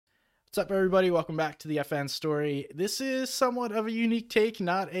What's up, everybody? Welcome back to the FN Story. This is somewhat of a unique take,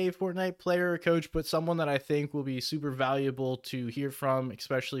 not a Fortnite player or coach, but someone that I think will be super valuable to hear from,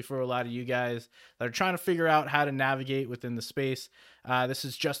 especially for a lot of you guys that are trying to figure out how to navigate within the space. This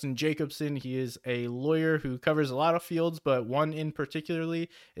is Justin Jacobson. He is a lawyer who covers a lot of fields, but one in particularly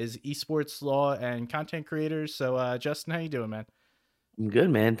is esports law and content creators. So, Justin, how you doing, man? I'm good,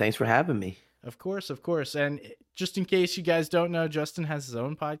 man. Thanks for having me. Of course, of course. And just in case you guys don't know, Justin has his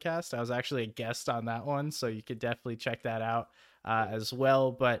own podcast. I was actually a guest on that one, so you could definitely check that out as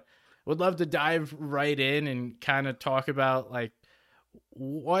well. But would love to dive right in and kind of talk about like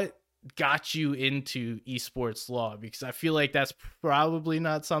what got you into esports law, because I feel like that's probably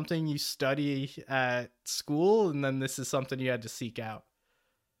not something you study at school, and then this is something you had to seek out.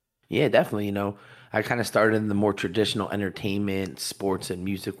 Yeah, definitely. I kind of started in the more traditional entertainment, sports, and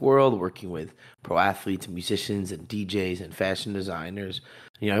music world, working with pro athletes, musicians, and DJs and fashion designers.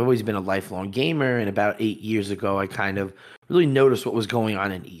 I've always been a lifelong gamer, and about 8 years ago, I kind of really noticed what was going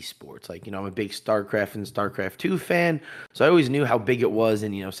on in esports. I'm a big StarCraft and StarCraft 2 fan, so I always knew how big it was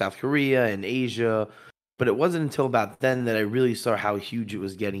in, South Korea and Asia. But it wasn't until about then that I really saw how huge it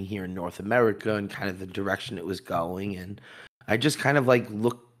was getting here in North America and kind of the direction it was going. And I just kind of like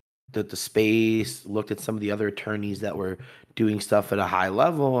looked at the space, looked at some of the other attorneys that were doing stuff at a high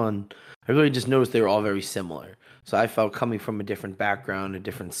level, and I really just noticed they were all very similar. So I felt coming from a different background, a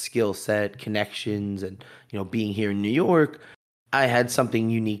different skill set, connections, and being here in New York, I had something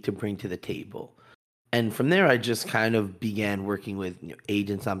unique to bring to the table. And from there, I just kind of began working with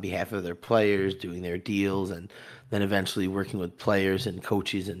agents on behalf of their players, doing their deals, and then eventually working with players and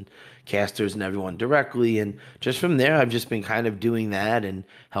coaches and casters and everyone directly. And just from there, I've just been kind of doing that and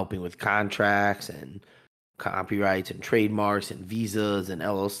helping with contracts and copyrights and trademarks and visas and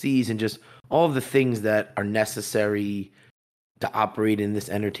LLCs and just all of the things that are necessary to operate in this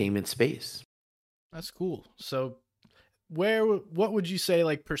entertainment space. That's cool. So what would you say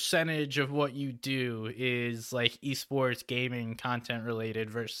like percentage of what you do is like esports gaming content related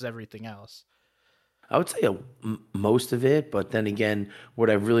versus everything else? I would say most of it, but then again, what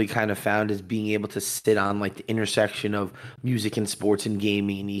I've really kind of found is being able to sit on like the intersection of music and sports and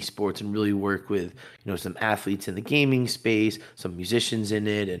gaming and esports and really work with, some athletes in the gaming space, some musicians in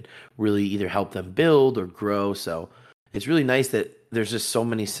it, and really either help them build or grow. So it's really nice that there's just so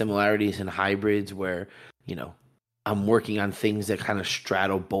many similarities and hybrids where, you know, I'm working on things that kind of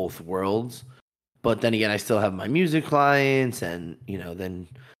straddle both worlds. But then again, I still have my music clients and, then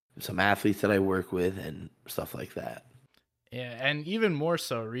some athletes that I work with and stuff like that. Yeah, and even more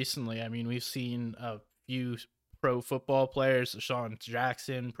so recently. I mean, we've seen a few pro football players, Sean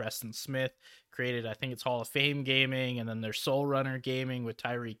Jackson, Preston Smith, created, I think it's Hall of Fame Gaming, and then there's Soul Runner Gaming with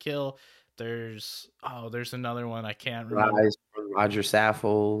Tyreek Hill. There's another one I can't remember. Rise from Roger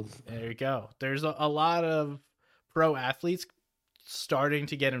Saffold. There you go. There's a lot of pro athletes starting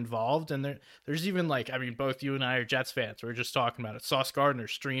to get involved, and there's even like, I mean, both you and I are Jets fans. We're just talking about it. Sauce Gardner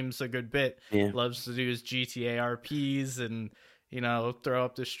streams a good bit. Yeah. Loves to do his GTA RPs and throw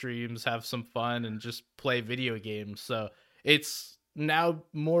up the streams, have some fun, and just play video games. So it's now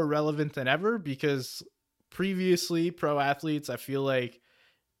more relevant than ever because previously pro athletes, I feel like,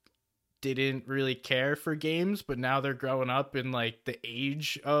 didn't really care for games, but now they're growing up in like the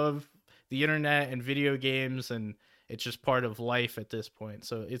age of the internet and video games, and it's just part of life at this point.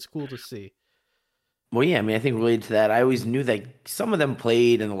 So it's cool to see. Well, yeah, I mean, I think related to that, I always knew that some of them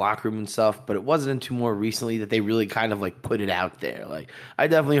played in the locker room and stuff, but it wasn't until more recently that they really kind of like put it out there. Like, I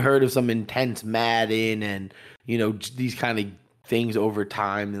definitely heard of some intense Madden and, these kind of things over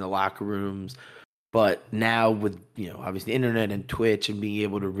time in the locker rooms. But now with, obviously the internet and Twitch and being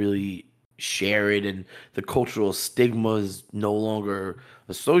able to really share it and the cultural stigma is no longer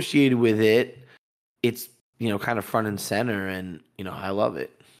associated with it, it's, kind of front and center and, I love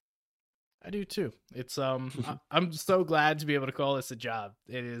it. I do too. It's I'm so glad to be able to call this a job.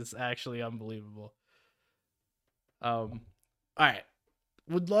 It is actually unbelievable. All right.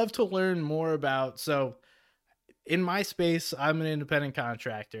 Would love to learn more about, so in my space, I'm an independent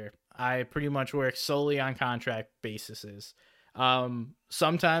contractor. I pretty much work solely on contract bases.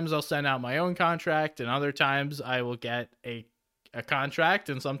 Sometimes I'll send out my own contract, and other times I will get a contract,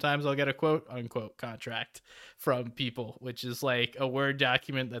 and sometimes I'll get a quote unquote contract from people, which is like a Word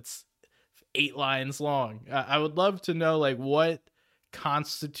document that's 8 lines long. I would love to know like what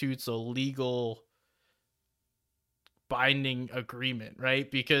constitutes a legal binding agreement, right?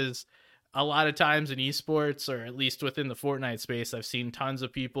 Because a lot of times in esports, or at least within the Fortnite space, I've seen tons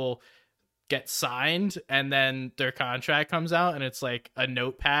of people get signed and then their contract comes out and it's like a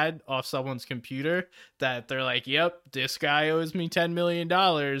notepad off someone's computer that they're like, yep, this guy owes me $10 million,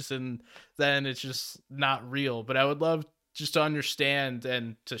 and then it's just not real. But I would love just to understand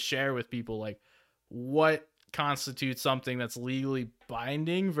and to share with people like what constitutes something that's legally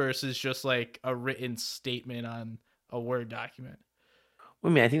binding versus just like a written statement on a Word document.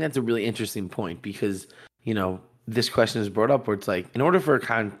 Well, I mean, I think that's a really interesting point because, this question is brought up where it's like, in order for a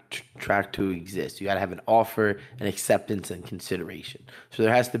contract to exist, you got to have an offer, an acceptance, and consideration. So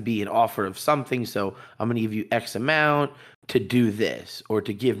there has to be an offer of something. So I'm going to give you X amount to do this or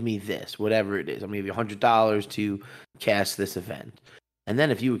to give me this, whatever it is. I'm going to give you $100 to cast this event. And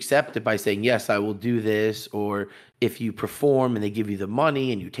then if you accept it by saying, yes, I will do this, or if you perform and they give you the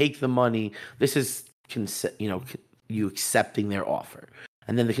money and you take the money, this is, you accepting their offer.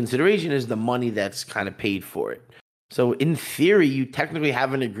 And then the consideration is the money that's kind of paid for it. So in theory, you technically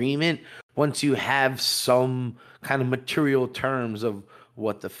have an agreement once you have some kind of material terms of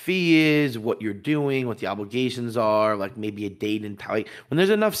what the fee is, what you're doing, what the obligations are, like maybe a date and time. When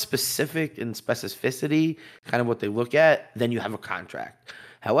there's enough specific and specificity, kind of what they look at, then you have a contract.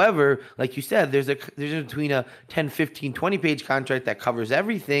 However, like you said, there's between a 10, 15, 20-page contract that covers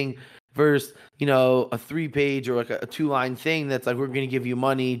everything versus, a 3-page or like a 2-line thing that's like, we're going to give you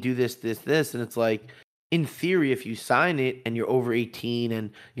money, do this, this, this. And it's like, in theory, if you sign it and you're over 18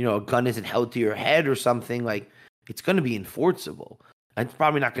 and, a gun isn't held to your head or something, like, it's going to be enforceable. And it's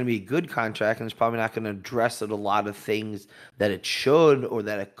probably not going to be a good contract, and it's probably not going to address a lot of things that it should or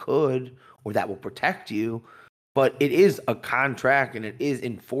that it could or that will protect you. But it is a contract and it is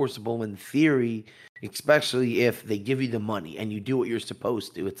enforceable in theory, especially if they give you the money and you do what you're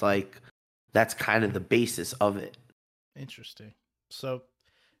supposed to. It's like, that's kind of the basis of it. Interesting. So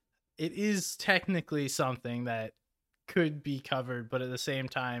it is technically something that could be covered, but at the same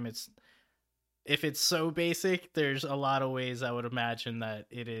time, if it's so basic, there's a lot of ways I would imagine that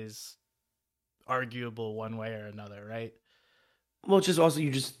it is arguable one way or another, right? Well, it's just also,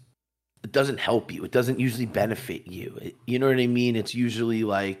 it doesn't help you. It doesn't usually benefit you. You know what I mean? It's usually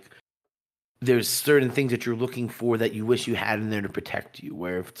like there's certain things that you're looking for that you wish you had in there to protect you,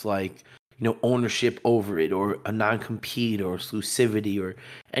 where if it's like, ownership over it or a non-compete or exclusivity or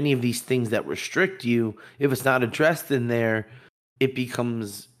any of these things that restrict you, if it's not addressed in there, it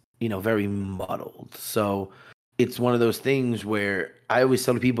becomes, very muddled. So it's one of those things where I always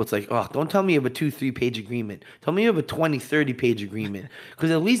tell people, it's like, oh, don't tell me you have a 2-3-page agreement. Tell me you have a 20, 30-page agreement. Because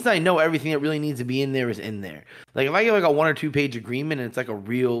at least I know everything that really needs to be in there is in there. Like if I get like a 1 or 2-page agreement and it's like a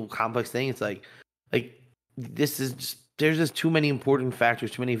real complex thing, it's like this is just, there's just too many important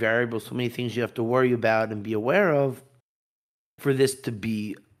factors, too many variables, so many things you have to worry about and be aware of for this to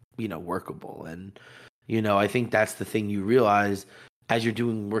be, workable. And, I think that's the thing you realize as you're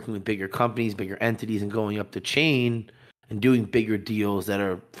working with bigger companies, bigger entities, and going up the chain and doing bigger deals that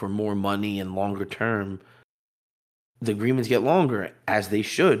are for more money and longer term, the agreements get longer, as they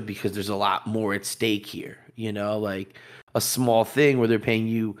should, because there's a lot more at stake here. Like a small thing where they're paying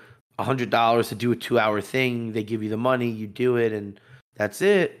you $100 to do a 2-hour thing, they give you the money, you do it, and that's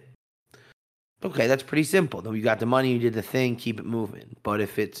it. Okay, that's pretty simple. Though you got the money, you did the thing, keep it moving. But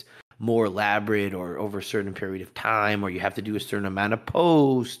if it's more elaborate or over a certain period of time, or you have to do a certain amount of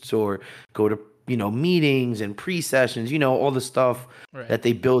posts or go to, meetings and pre-sessions, all the stuff Right. that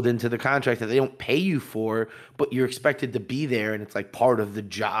they build into the contract that they don't pay you for, but you're expected to be there and it's like part of the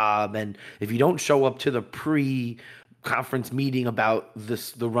job. And if you don't show up to the pre-conference meeting about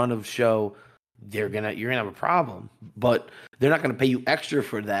the run of show, you're gonna have a problem. But they're not gonna pay you extra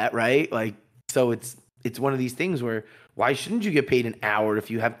for that, right? Like, so it's one of these things where, why shouldn't you get paid an hour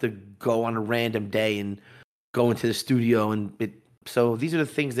if you have to go on a random day and go into the studio so these are the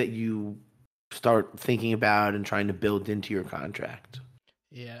things that you start thinking about and trying to build into your contract.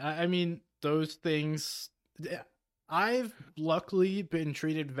 Yeah, I mean, those things, I've luckily been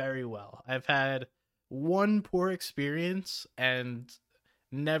treated very well. I've had one poor experience and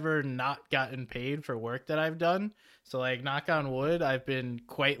never not gotten paid for work that I've done. So, like, knock on wood, I've been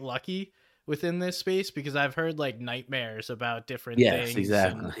quite lucky within this space because I've heard like nightmares about different Yes, things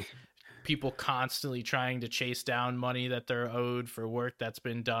and exactly. people constantly trying to chase down money that they're owed for work that's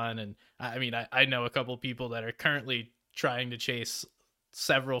been done. And I mean, I know a couple people that are currently trying to chase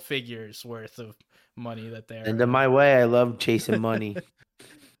several figures worth of money that they're And in owed. my way, I love chasing money.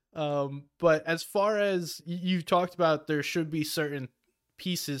 But as far as you talked about, there should be certain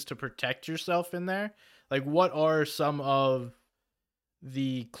pieces to protect yourself in there. Like, what are some of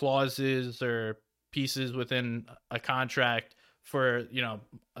the clauses or pieces within a contract for,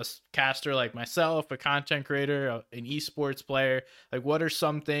 a caster like myself, a content creator, an esports player? Like, what are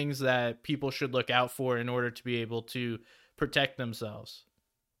some things that people should look out for in order to be able to protect themselves?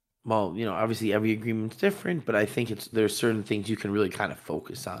 Well, obviously every agreement's different, but I think there's certain things you can really kind of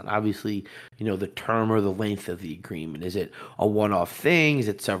focus on. Obviously, the term or the length of the agreement. Is it a one-off thing? Is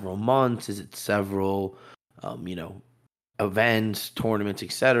it several months? Is it several, um, you know, events, tournaments,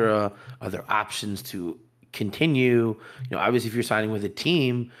 etc.? Are there options to continue? Obviously, if you're signing with a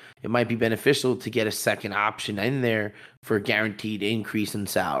team, it might be beneficial to get a second option in there for a guaranteed increase in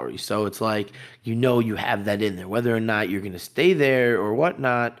salary. So it's like, you have that in there. Whether or not you're going to stay there or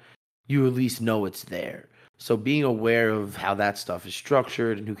whatnot, you at least know it's there. So being aware of how that stuff is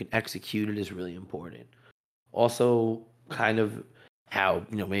structured and who can execute it is really important. Also, kind of how,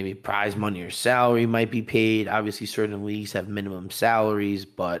 maybe prize money or salary might be paid. Obviously, certain leagues have minimum salaries,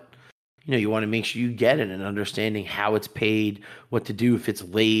 but you want to make sure you get it and understanding how it's paid, what to do if it's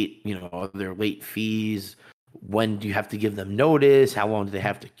late, are there late fees? When do you have to give them notice? How long do they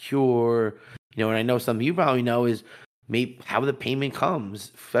have to cure? And I know something you probably know is maybe how the payment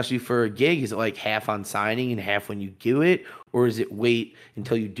comes, especially for a gig. Is it like half on signing and half when you do it? Or is it wait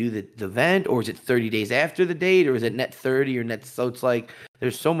until you do the event? Or is it 30 days after the date? Or is it net 30 or net? So it's like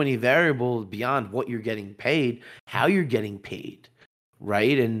there's so many variables beyond what you're getting paid, how you're getting paid,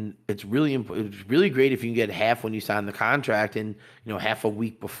 right? And it's really important. It's really great if you can get half when you sign the contract and half a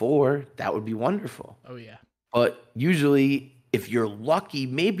week before. That would be wonderful. Oh yeah. But usually, if you're lucky,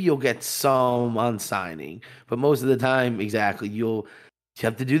 maybe you'll get some on signing. But most of the time, exactly, you'll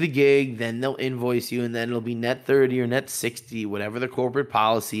have to do the gig, then they'll invoice you, and then it'll be net 30 or net 60, whatever the corporate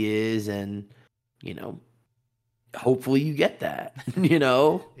policy is. And, you know, hopefully you get that,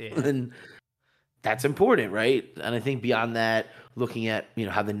 Yeah. and that's important, right? And I think beyond that, looking at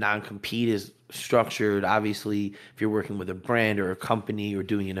how the non-compete is structured. Obviously, if you're working with a brand or a company or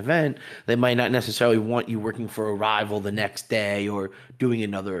doing an event, they might not necessarily want you working for a rival the next day or doing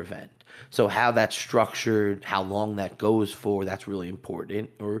another event. So how that's structured, how long that goes for, that's really important.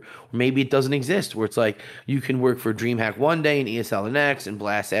 Or maybe it doesn't exist, where it's like you can work for DreamHack one day and ESL the next, and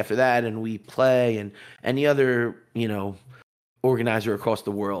Blast after that, and we play and any other organizer across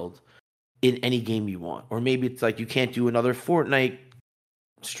the world in any game you want. Or maybe it's like you can't do another Fortnite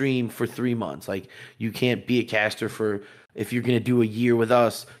stream for 3 months. Like you can't be a caster for, if you're going to do a year with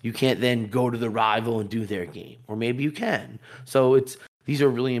us, you can't then go to the rival and do their game. Or maybe you can. So these are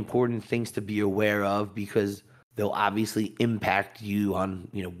really important things to be aware of because they'll obviously impact you on,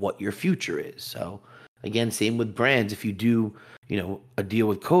 what your future is. So again, same with brands. If you do, a deal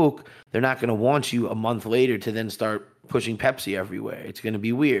with Coke, they're not going to want you a month later to then start pushing Pepsi everywhere. It's going to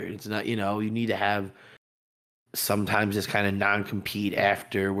be weird. It's not, you need to have sometimes this kind of non-compete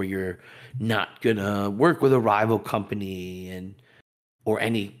after where you're not going to work with a rival company or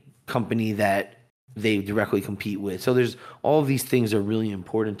any company that they directly compete with. So there's all of these things are really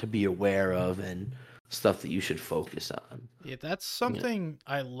important to be aware of and stuff that you should focus on. Yeah, that's You know, something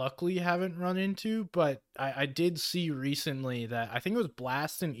I luckily haven't run into, but I did see recently that I think it was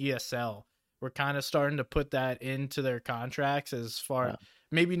Blast and ESL were kind of starting to put that into their contracts as far, uh,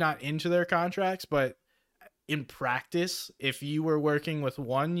 maybe not into their contracts, but in practice, if you were working with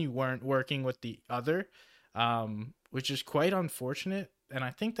one, you weren't working with the other, which is quite unfortunate. And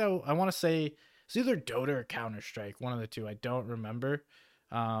I think that I want to say it's either Dota or Counter Strike, one of the two. I don't remember.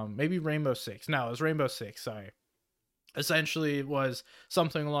 Maybe Rainbow Six. No, it was Rainbow Six. Sorry. Essentially, it was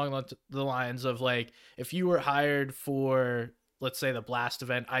something along the lines of like, if you were hired for, let's say, the Blast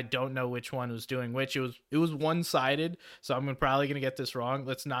event, I don't know which one was doing which. It was one sided, so I'm probably gonna get this wrong.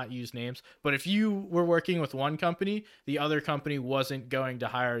 Let's not use names. But if you were working with one company, the other company wasn't going to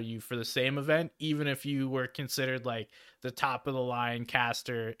hire you for the same event, even if you were considered like the top of the line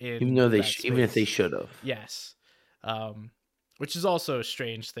caster even in though that even if they space. should have. Yes. um, which is also a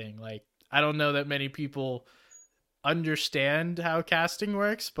strange thing. Like, I don't know that many people understand how casting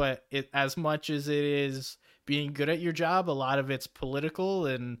works, but it, as much as it is being good at your job, a lot of it's political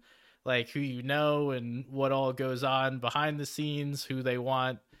and like who you know and what all goes on behind the scenes, who they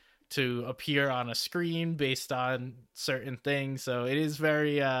want to appear on a screen based on certain things. So it is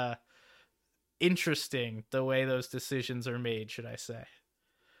very interesting the way those decisions are made, should I say.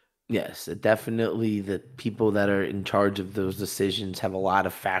 Yes, definitely the people that are in charge of those decisions have a lot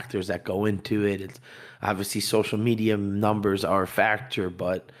of factors that go into it. It's obviously social media numbers are a factor,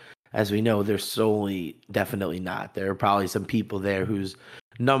 but as we know, they're solely definitely not. There are probably some people there whose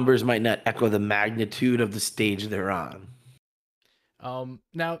numbers might not echo the magnitude of the stage they're on.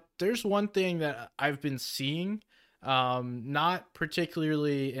 Now there's one thing that I've been seeing, not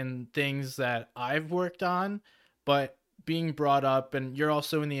particularly in things that I've worked on, but being brought up, and you're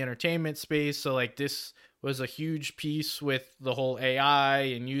also in the entertainment space, so like this was a huge piece with the whole AI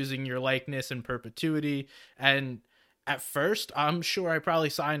and using your likeness in perpetuity. And at first, I'm sure I probably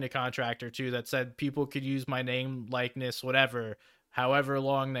signed a contract or two that said people could use my name, likeness, whatever, however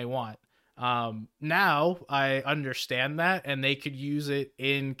long they want. Now I understand that, and they could use it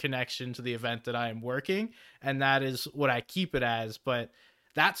in connection to the event that I am working, and that is what I keep it as. But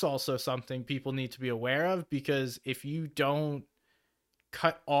that's also something people need to be aware of, because if you don't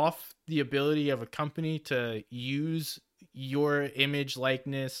cut off the ability of a company to use your image,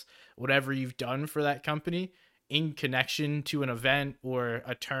 likeness, whatever you've done for that company in connection to an event or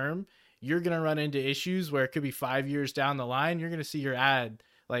a term, you're going to run into issues where it could be 5 years down the line. You're going to see your ad,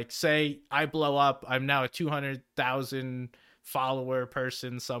 like, say, I blow up, I'm now a 200,000 follower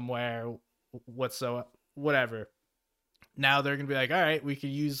person somewhere, whatsoever, whatever. Now they're gonna be like, all right, we could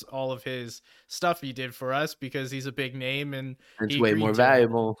use all of his stuff he did for us because he's a big name and It's he way more agreed to it.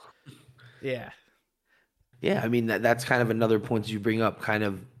 valuable. Yeah, Yeah, I mean that's kind of another point you bring up, kind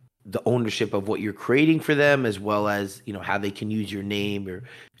of the ownership of what you're creating for them, as well as how they can use your name,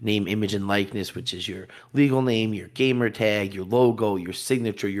 image, and likeness, which is your legal name, your gamer tag, your logo, your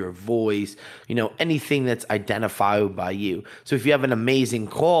signature, your voice, anything that's identifiable by you. So if you have an amazing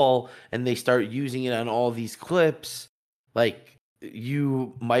call and they start using it on all these clips, like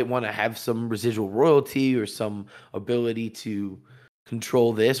you might want to have some residual royalty or some ability to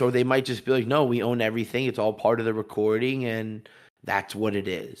control this, or they might just be like, no, we own everything, it's all part of the recording, and that's what it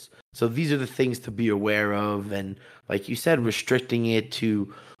is. So these are the things to be aware of, and like you said, restricting it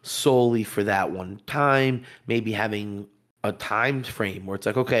to solely for that one time, maybe having a time frame where it's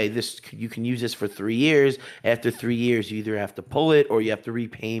like, okay, this, you can use this for 3 years. After 3 years, you either have to pull it or you have to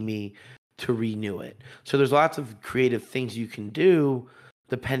repay me to renew it. So there's lots of creative things you can do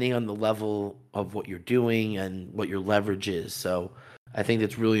depending on the level of what you're doing and what your leverage is. So I think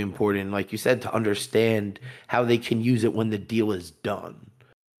that's really important, like you said, to understand how they can use it when the deal is done.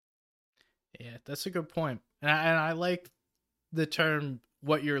 yeah, that's a good point. And I like the term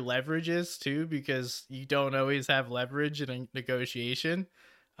what your leverage is too, because you don't always have leverage in a negotiation.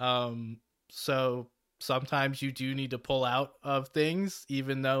 Um, so sometimes you do need to pull out of things,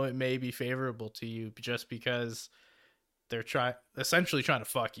 even though it may be favorable to you, just because they're essentially trying to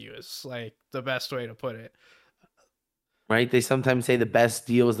fuck you is like the best way to put it. Right? They sometimes say the best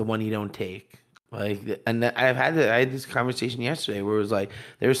deal is the one you don't take. Like, and I had this conversation yesterday where it was like,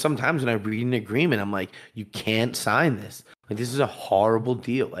 there's some times when I read an agreement, I'm like, you can't sign this. Like, this is a horrible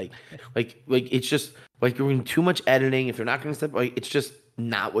deal. Like it's just like you're doing too much editing. If they're not going to step, like, it's just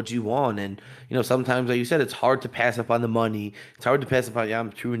not what you want. And sometimes, like you said, it's hard to pass up on the money. It's hard to pass up on, yeah,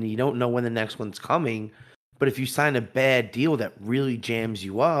 I'm true, and you don't know when the next one's coming. But if you sign a bad deal that really jams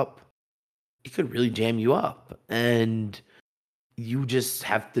you up, it could really jam you up. And you just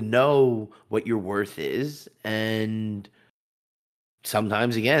have to know what your worth is. And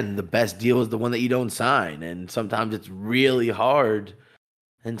sometimes, again, the best deal is the one that you don't sign. And sometimes it's really hard.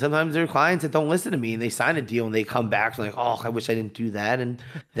 And sometimes there are clients that don't listen to me and they sign a deal and they come back like, oh, I wish I didn't do that. And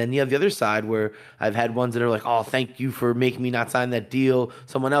then you have the other side where I've had ones that are like, oh, thank you for making me not sign that deal.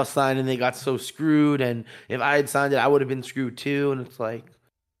 Someone else signed and they got so screwed. And if I had signed it, I would have been screwed too. And it's like,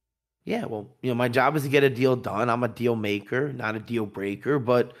 yeah, well, my job is to get a deal done. I'm a deal maker, not a deal breaker,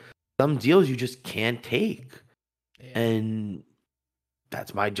 but some deals you just can't take. Yeah. And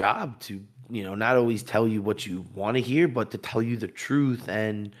that's my job to, not always tell you what you want to hear, but to tell you the truth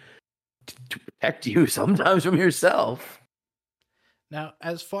and to protect you sometimes from yourself. Now,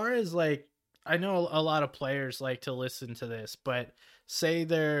 as far as like, I know a lot of players like to listen to this, but say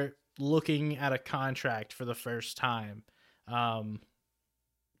they're looking at a contract for the first time. Um,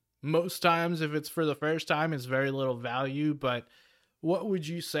 Most times, if it's for the first time, it's very little value. But what would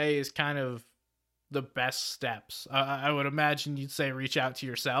you say is kind of the best steps? I would imagine you'd say reach out to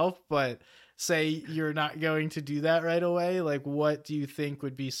yourself, but say you're not going to do that right away. Like, what do you think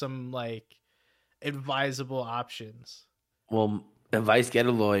would be some like advisable options? Well, advice, get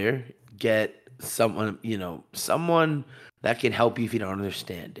a lawyer, get someone, someone that can help you if you don't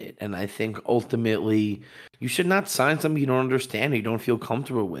understand it. And I think ultimately you should not sign something you don't understand or you don't feel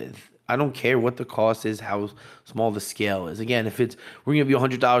comfortable with. I don't care what the cost is, how small the scale is. Again, if it's we're gonna give you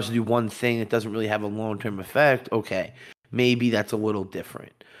 $100 to do one thing that doesn't really have a long-term effect, okay, maybe that's a little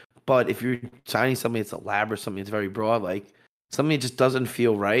different. But if you're signing something that's elaborate, something that's very broad, like something that just doesn't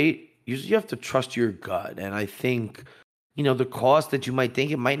feel right, you have to trust your gut. And I think the cost that you might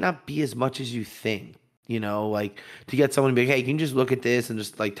think, it might not be as much as you think. Like to get someone to be like, hey, can you just look at this and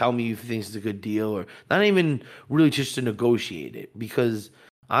just like tell me if you think it's a good deal, or not even really just to negotiate it. Because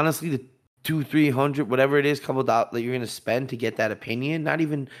honestly, two, 300, whatever it is, couple dollars that you're going to spend to get that opinion, not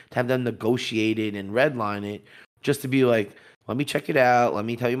even to have them negotiate it and redline it, just to be like, let me check it out. Let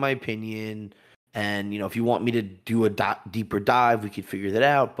me tell you my opinion. And, if you want me to do a deeper dive, we could figure that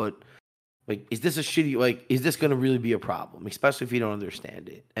out. But like, is this going to really be a problem, especially if you don't understand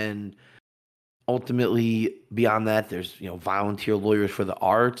it? And ultimately, beyond that, there's, volunteer lawyers for the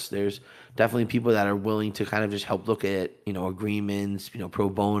arts. There's definitely people that are willing to kind of just help look at, agreements, pro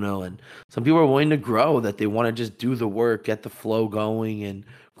bono. And some people are willing to grow, that they want to just do the work, get the flow going, and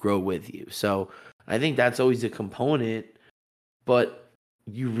grow with you. So I think that's always a component, but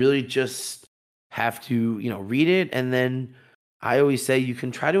you really just have to, read it. And then I always say you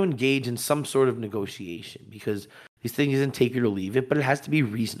can try to engage in some sort of negotiation, because these things isn't take it or leave it, but it has to be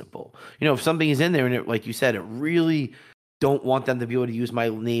reasonable. If something is in there and like you said, it really don't want them to be able to use my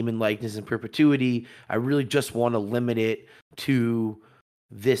name and likeness in perpetuity. I really just want to limit it to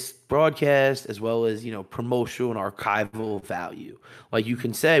this broadcast, as well as, promotional and archival value. Like you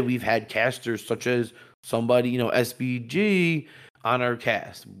can say, we've had casters such as somebody, SBG on our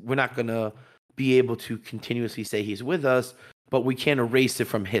cast. We're not going to be able to continuously say he's with us, but we can't erase it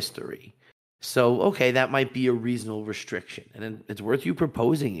from history. So, okay, that might be a reasonable restriction, and it's worth you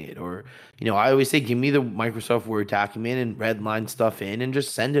proposing it. Or, I always say, give me the Microsoft Word document and redline stuff in and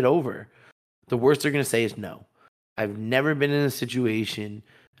just send it over. The worst they're going to say is no. I've never been in a situation,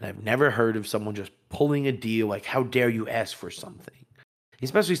 and I've never heard of someone just pulling a deal like, how dare you ask for something,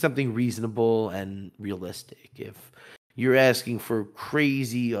 especially something reasonable and realistic. If you're asking for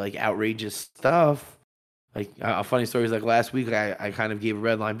crazy, like outrageous stuff, like a funny story is like last week, I kind of gave a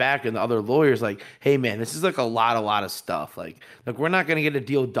red line back, and the other lawyer's like, hey man, this is like a lot of stuff. Like we're not going to get a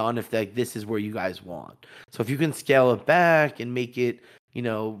deal done if like this is where you guys want. So if you can scale it back and make it,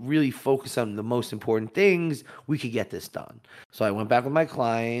 really focus on the most important things, we could get this done. So I went back with my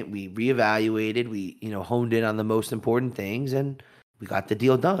client, we reevaluated, we, honed in on the most important things, and we got the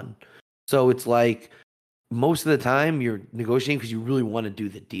deal done. So it's like most of the time you're negotiating because you really want to do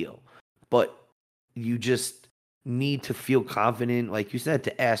the deal, but you just need to feel confident, like you said,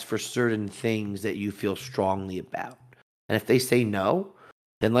 to ask for certain things that you feel strongly about. And if they say no,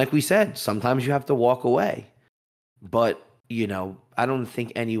 then like we said, sometimes you have to walk away. But, I don't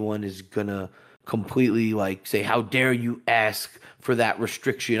think anyone is going to completely like say, how dare you ask for that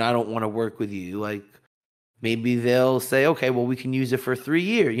restriction? I don't want to work with you. Like maybe they'll say, okay, well, we can use it for 3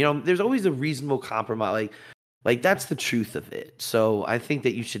 years. There's always a reasonable compromise. Like that's the truth of it. So I think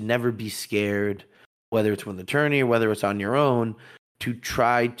that you should never be scared, whether it's with an attorney or whether it's on your own, to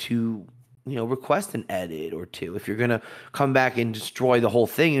try to, request an edit or two. If you're going to come back and destroy the whole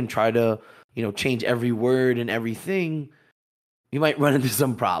thing and try to, change every word and everything, you might run into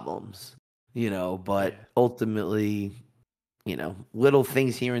some problems, but ultimately, little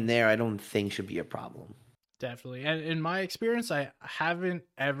things here and there, I don't think should be a problem. Definitely. And in my experience, I haven't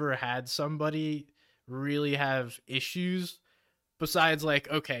ever had somebody really have issues besides like,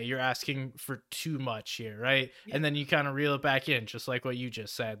 okay, you're asking for too much here, right? Yeah. And then you kind of reel it back in, just like what you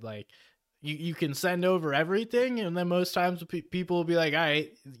just said. Like you can send over everything, and then most times people will be like, all right,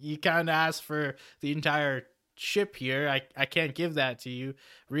 you kind of asked for the entire ship here. I can't give that to you.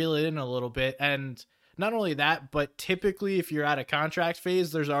 Reel it in a little bit. And not only that, but typically if you're at a contract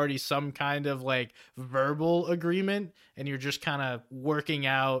phase, there's already some kind of like verbal agreement, and you're just kind of working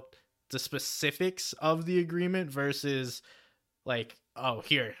out the specifics of the agreement versus like, oh,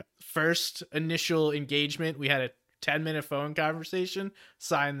 here, first initial engagement, we had a 10-minute phone conversation,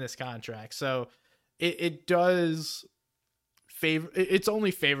 sign this contract. So it does it's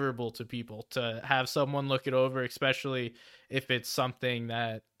only favorable to people to have someone look it over, especially if it's something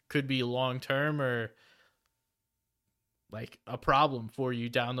that could be long term or like a problem for you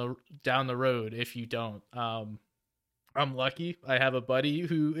down the road if you don't. I'm lucky. I have a buddy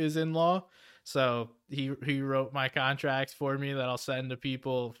who is in law, so he wrote my contracts for me that I'll send to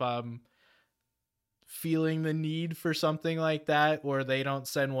people if I'm feeling the need for something like that, or they don't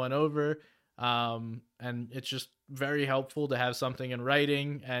send one over. And it's just very helpful to have something in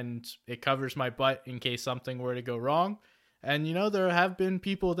writing, and it covers my butt in case something were to go wrong. And there have been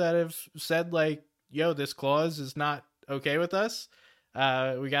people that have said like, yo, this clause is not okay with us.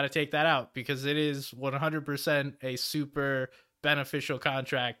 We got to take that out, because it is 100% a super beneficial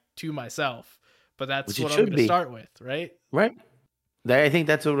contract to myself. But that's what I'm going to start with, right? Right. I think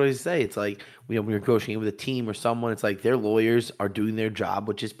that's what I say. It's like, when you're negotiating with a team or someone, it's like their lawyers are doing their job,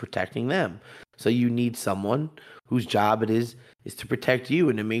 which is protecting them. So you need someone whose job it is to protect you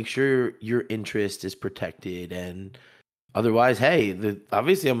and to make sure your interest is protected. And otherwise, hey,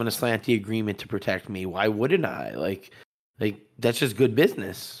 obviously I'm going to slant the agreement to protect me. Why wouldn't I? Like that's just good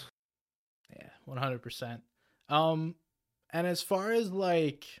business. 100%. Um, and as far as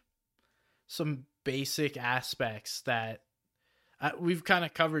like some basic aspects that we've kind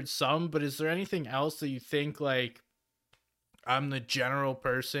of covered some, but is there anything else that you think like I'm the general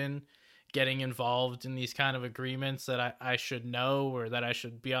person getting involved in these kind of agreements that I should know or that I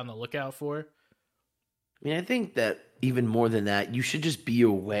should be on the lookout for? I mean, I think that even more than that, you should just be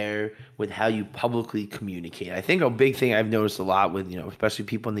aware with how you publicly communicate. I think a big thing I've noticed a lot with, especially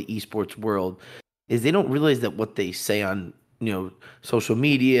people in the esports world is they don't realize that what they say on, social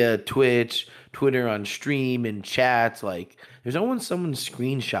media, Twitch, Twitter on stream and chats, like there's always someone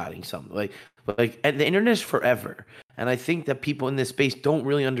screenshotting something. And the internet is forever. And I think that people in this space don't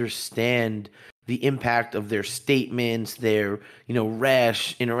really understand the impact of their statements, their,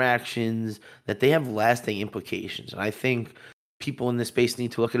 rash interactions, that they have lasting implications. And I think people in this space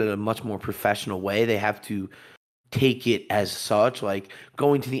need to look at it in a much more professional way. They have to take it as such, like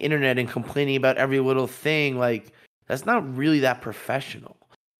going to the internet and complaining about every little thing, like that's not really that professional.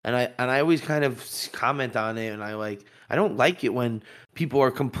 And I always kind of comment on it, and I don't like it when people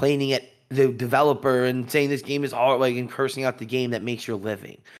are complaining at the developer and saying this game is hard, like and cursing out the game that makes your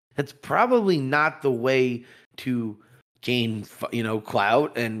living. That's probably not the way to gain,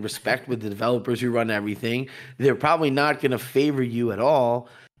 clout and respect with the developers who run everything. They're probably not going to favor you at all.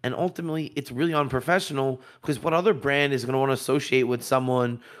 And ultimately, it's really unprofessional because what other brand is going to want to associate with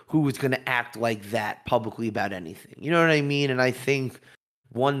someone who is going to act like that publicly about anything? You know what I mean? And I think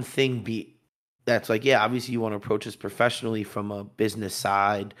one thing that's like, yeah, obviously you want to approach this professionally from a business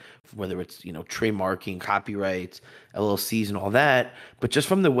side, whether it's, trademarking, copyrights, LLCs and all that, but just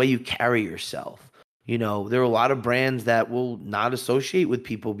from the way you carry yourself. There are a lot of brands that will not associate with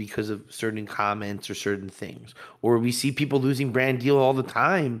people because of certain comments or certain things. Or we see people losing brand deal all the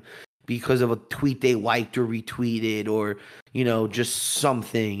time because of a tweet they liked or retweeted or, just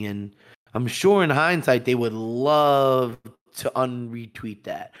something. And I'm sure in hindsight, they would love to unretweet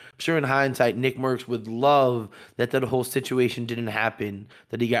that. I'm sure in hindsight, Nick Merckx would love that whole situation didn't happen,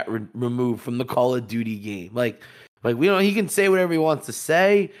 that he got removed from the Call of Duty game. Like we don't. He can say whatever he wants to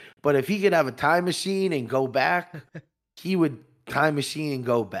say, but if he could have a time machine and go back, he would time machine and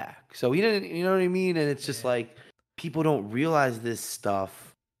go back. So he didn't. You know what I mean? And it's just like people don't realize this stuff.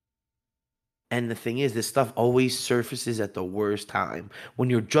 And the thing is, this stuff always surfaces at the worst time. When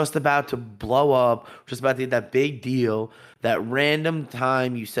you're just about to blow up, just about to get that big deal, that random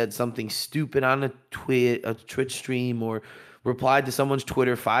time you said something stupid on a Twitch stream, or replied to someone's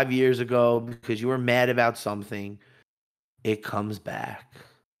Twitter 5 years ago because you were mad about something, it comes back.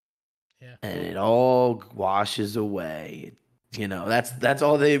 Yeah. And it all washes away. That's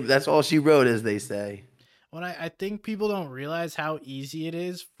all she wrote, as they say. Well, I think people don't realize how easy it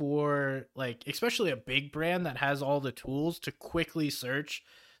is for, like, especially a big brand that has all the tools to quickly search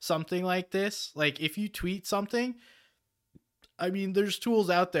something like this. Like, if you tweet something, I mean, there's tools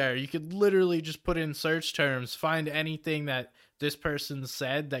out there. You could literally just put in search terms, find anything that this person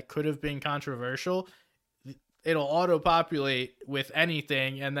said that could have been controversial. It'll auto-populate with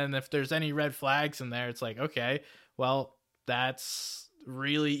anything, and then if there's any red flags in there, it's like, okay, well, that's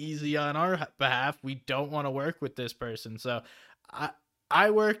really easy on our behalf. We don't want to work with this person. So I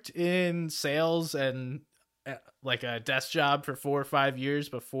worked in sales and like a desk job for 4 or 5 years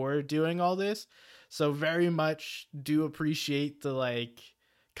before doing all this. So very much do appreciate the like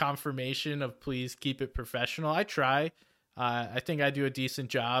confirmation of please keep it professional. I try. I think I do a decent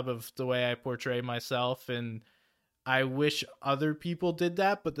job of the way I portray myself, and I wish other people did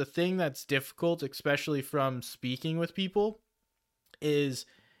that. But the thing that's difficult, especially from speaking with people, is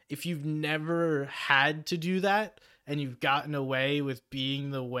if you've never had to do that and you've gotten away with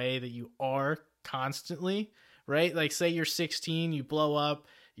being the way that you are constantly, right? Like, say you're 16, you blow up,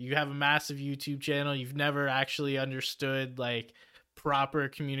 you have a massive YouTube channel, you've never actually understood like proper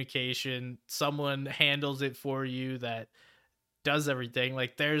communication, someone handles it for you that does everything.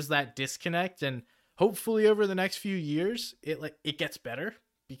 Like, there's that disconnect, and hopefully over the next few years it gets better,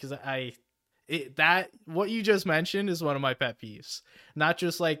 because that what you just mentioned is one of my pet peeves. Not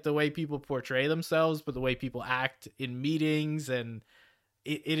just like the way people portray themselves, but the way people act in meetings. And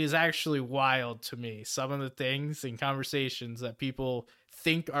it is actually wild to me, some of the things and conversations that people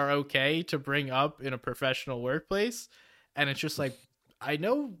think are okay to bring up in a professional workplace. And it's just like, I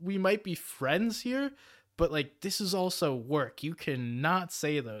know we might be friends here, but like, this is also work. You cannot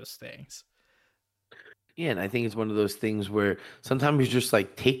say those things. Yeah, and I think it's one of those things where sometimes you just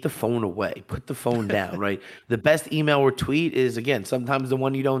like take the phone away, put the phone down, right? The best email or tweet is, again, sometimes the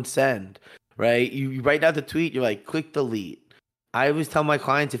one you don't send, right? You write out the tweet, you're like, click delete. I always tell my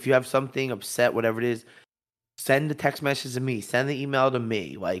clients, if you have something upset, whatever it is, send the text message to me, send the email to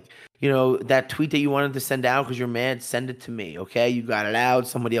me. Like, that tweet that you wanted to send out because you're mad, send it to me. Okay. You got it out.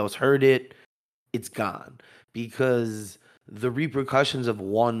 Somebody else heard it. It's gone because the repercussions of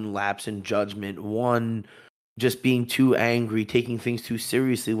one lapse in judgment, one just being too angry, taking things too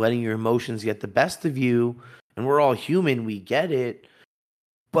seriously, letting your emotions get the best of you. And we're all human. We get it,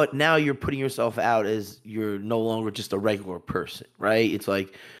 but now you're putting yourself out as you're no longer just a regular person, right? It's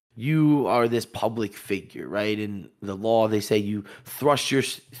like you are this public figure, right? In the law, they say you thrust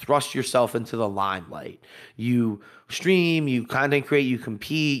yourself into the limelight. You stream, you content create, you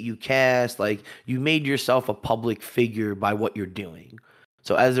compete, you cast, like you made yourself a public figure by what you're doing.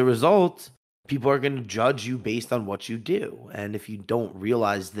 So as a result, people are going to judge you based on what you do. And if you don't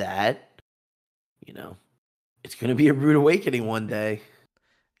realize that, you know, it's going to be a rude awakening one day.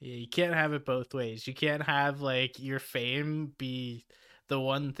 Yeah, you can't have it both ways. You can't have like your fame be the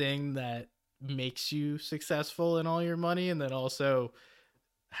one thing that makes you successful in all your money, and then also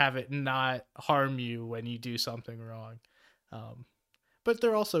have it not harm you when you do something wrong. Um, but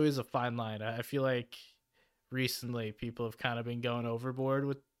there also is a fine line. I feel like recently people have kind of been going overboard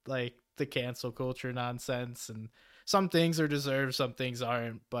with like the cancel culture nonsense, and some things are deserved, some things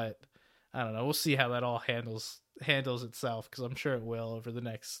aren't. But I don't know. We'll see how that all handles itself, because I'm sure it will over the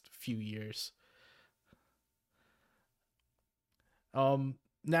next few years.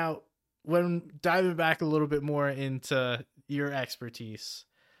 Now, when diving back a little bit more into your expertise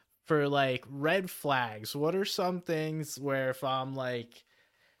for like red flags, what are some things where if I'm like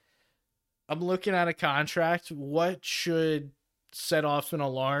I'm looking at a contract, what should set off an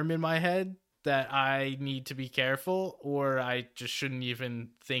alarm in my head that I need to be careful, or I just shouldn't even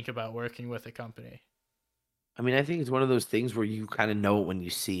think about working with a company? I mean, I think it's one of those things where you kind of know it when you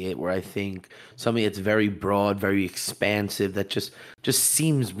see it, where I think something that's very broad, very expansive, that just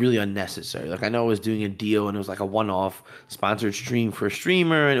seems really unnecessary. Like I know I was doing a deal and it was like a one-off sponsored stream for a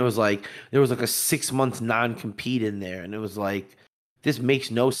streamer, and it was like there was like a 6 month non-compete in there, and it was like this makes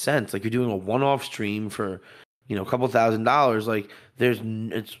no sense. Like you're doing a one-off stream for, a couple $1,000. Like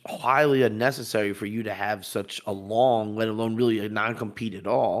it's highly unnecessary for you to have such a long, let alone really a non-compete at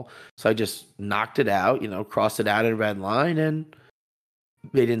all. So I just knocked it out, crossed it out at a red line, and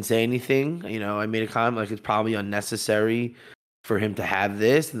they didn't say anything. I made a comment like it's probably unnecessary for him to have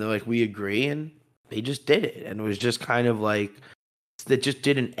this, and they're like, we agree, and they just did it, and it was just kind of like that just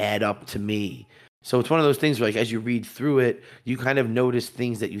didn't add up to me. So it's one of those things where, like, as you read through it, you kind of notice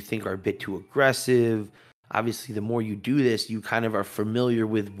things that you think are a bit too aggressive. Obviously, the more you do this, you kind of are familiar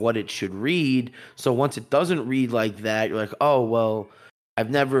with what it should read. So once it doesn't read like that, you're like, oh, well, I've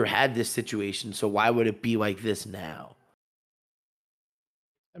never had this situation, so why would it be like this now?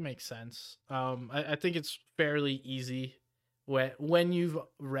 That makes sense. I think it's fairly easy when you've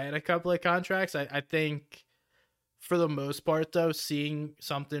read a couple of contracts. I think for the most part, though, seeing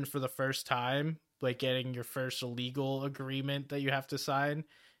something for the first time, like getting your first legal agreement that you have to sign,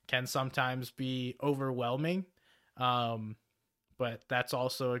 can sometimes be overwhelming. Um, but that's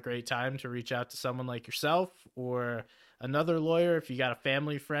also a great time to reach out to someone like yourself or another lawyer. If you got a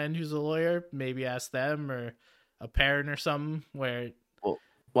family friend who's a lawyer, maybe ask them, or a parent or something where Well,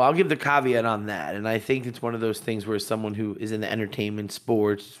 well, I'll give the caveat on that, and I think it's one of those things where someone who is in the entertainment,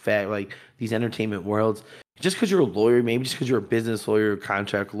 sports, like these entertainment worlds, just because you're a lawyer, maybe just because you're a business lawyer,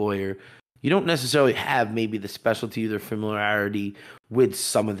 contract lawyer, you don't necessarily have maybe the specialty or the familiarity with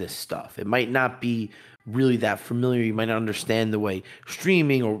some of this stuff. It might not be really that familiar. You might not understand the way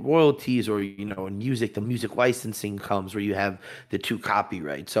streaming or royalties or in music, the music licensing comes where you have the two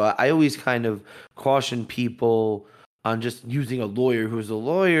copyrights. So I always kind of caution people on just using a lawyer who's a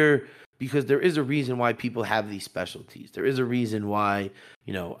lawyer, because there is a reason why people have these specialties. There is a reason why,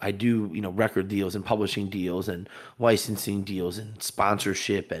 I do, record deals and publishing deals and licensing deals and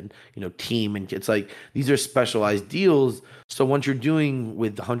sponsorship and, team. And it's like these are specialized deals. So once you're doing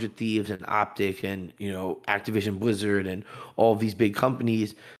with the 100 Thieves and Optic and, Activision Blizzard and all of these big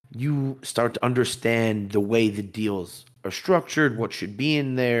companies, you start to understand the way the deals are structured, what should be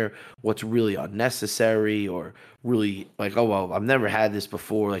in there, what's really unnecessary, or really like, oh, well, I've never had this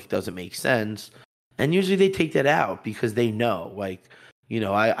before, like, doesn't make sense. And usually they take that out because they know, like,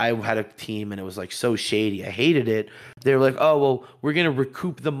 I had a team and it was like so shady. I hated it. They were like, oh, well, we're going to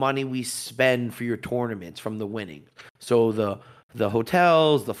recoup the money we spend for your tournaments from the winning. So the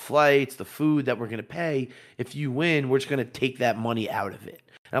hotels, the flights, the food that we're going to pay, if you win, we're just going to take that money out of it.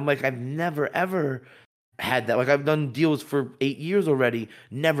 And I'm like, I've never, ever had that. Like I've done deals for 8 years already.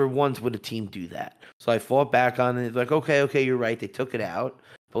 Never once would a team do that. So I fought back on it. Like, okay, you're right. They took it out.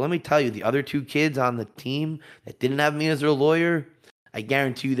 But let me tell you, the other two kids on the team that didn't have me as their lawyer, I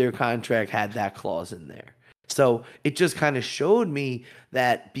guarantee you their contract had that clause in there. So it just kind of showed me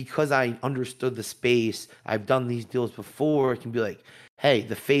that because I understood the space, I've done these deals before. It can be like, hey,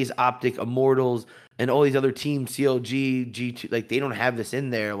 the Phase Optic Immortals and all these other teams, CLG, G2, like they don't have this in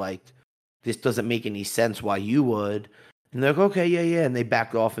there. Like this doesn't make any sense why you would. And they're like, okay, yeah, yeah. And they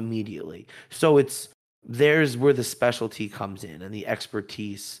back off immediately. So there's where the specialty comes in and the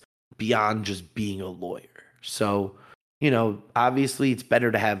expertise beyond just being a lawyer. So, obviously it's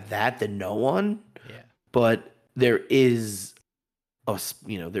better to have that than no one, Yeah. but there is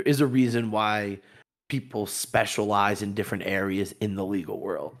a reason why people specialize in different areas in the legal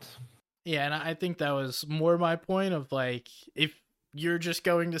world. Yeah, and I think that was more my point of like, if you're just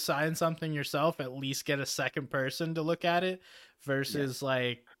going to sign something yourself, at least get a second person to look at it versus Yes.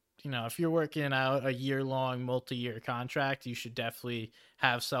 like, if you're working out a year long, multi year contract, you should definitely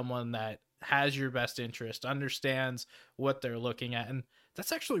have someone that has your best interest, understands what they're looking at. And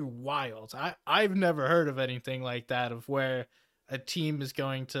that's actually wild. I've never heard of anything like that, of where a team is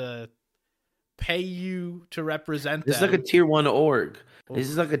going to pay you to represent This is like a them. tier one org. This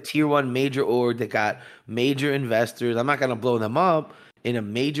is Oof. like a tier one major org that got major investors. I'm not gonna blow them up in a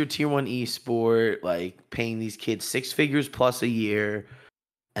major tier one esport, like paying these kids 6 figures plus a year,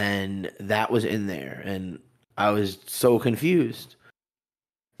 and that was in there, and I was so confused.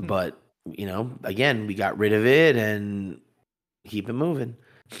 But again, we got rid of it and keep it moving.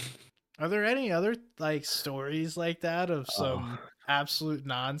 Are there any other like stories like that of Oh, some absolute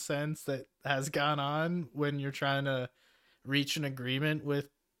nonsense that has gone on when you're trying to reach an agreement with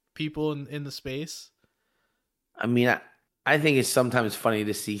people in the space? I mean, I think it's sometimes funny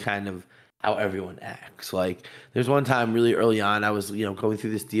to see kind of how everyone acts. Like, there's one time really early on, I was, going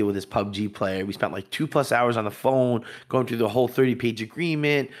through this deal with this PUBG player. We spent like 2+ hours on the phone, going through the whole 30-page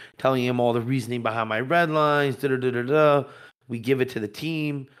agreement, telling him all the reasoning behind my red lines, da da da da da. We give it to the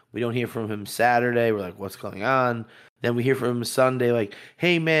team. We don't hear from him Saturday. We're like, what's going on? Then we hear from him Sunday, like,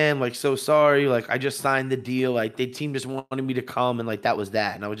 hey man, like, so sorry. Like, I just signed the deal. Like, the team just wanted me to come, and like, that was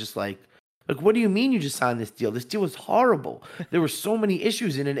that. And I was just like, what do you mean you just signed this deal? This deal was horrible. There were so many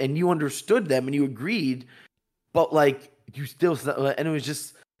issues in it, and you understood them and you agreed, but like you still, and it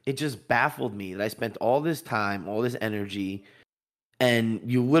just baffled me that I spent all this time, all this energy, and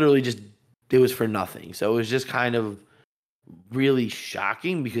you literally just, it was for nothing. So it was just kind of really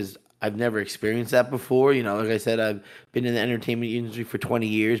shocking because I've never experienced that before. Like I said, I've been in the entertainment industry for 20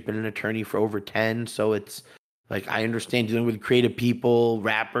 years, been an attorney for over 10. So it's like I understand dealing with creative people,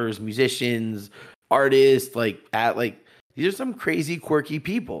 rappers, musicians, artists, like these are some crazy, quirky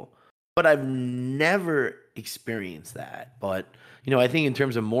people. But I've never experienced that. But I think in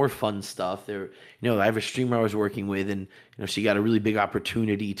terms of more fun stuff, I have a streamer I was working with, and she got a really big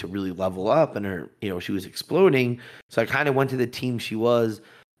opportunity to really level up, and she was exploding. So I kind of went to the team she was,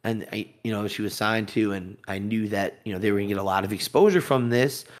 and she was signed to, and I knew that they were gonna get a lot of exposure from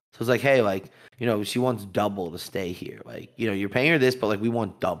this. So I was like, hey, like she wants double to stay here. Like you're paying her this, but like we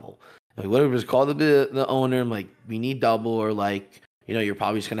want double. Like whatever, just call the owner. I'm like, we need double, or like you're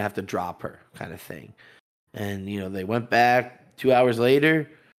probably just gonna have to drop her, kind of thing. And they went back 2 hours later.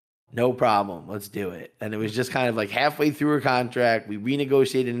 No problem. Let's do it. And it was just kind of like halfway through her contract. We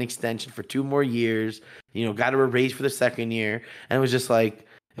renegotiated an extension for 2 more years. Got her a raise for the second year. And it was just like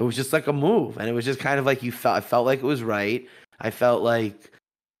a move. And it was just kind of like I felt like it was right. I felt like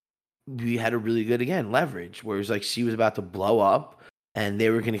we had a really good, again, leverage. Where it was like she was about to blow up and they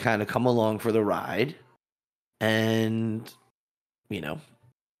were going to kind of come along for the ride. And, you know,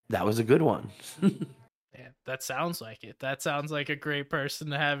 that was a good one. Yeah, that sounds like it. That sounds like a great person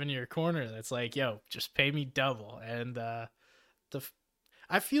to have in your corner. That's like, yo, just pay me double. And the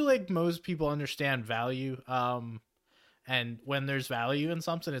I feel like most people understand value. And when there's value in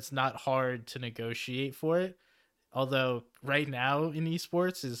something, it's not hard to negotiate for it. Although right now in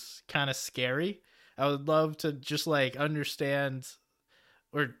esports is kind of scary. I would love to just like understand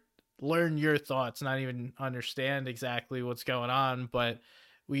or learn your thoughts, not even understand exactly what's going on, but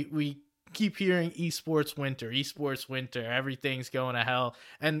we keep hearing esports winter, everything's going to hell.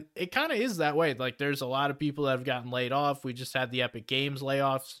 And it kind of is that way. Like there's a lot of people that have gotten laid off. We just had the Epic Games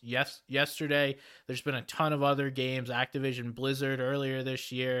layoffs yesterday. There's been a ton of other games, Activision Blizzard earlier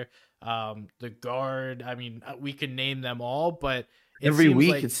this year, the Guard. I mean, we can name them all, but it Every seems week,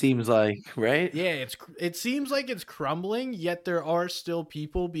 like it seems like, right? yeah, it seems like it's crumbling, yet there are still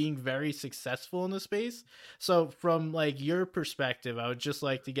people being very successful in the space. So from like your perspective, I would just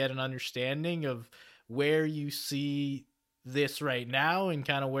like to get an understanding of where you see this right now and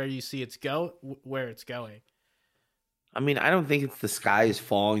kind of where you see where it's going. I mean, I don't think it's the sky is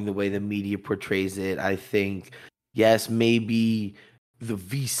falling the way the media portrays it. I think, yes, maybe the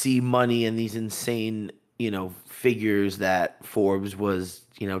VC money and these insane, figures that Forbes was,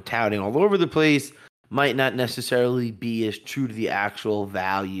 touting all over the place might not necessarily be as true to the actual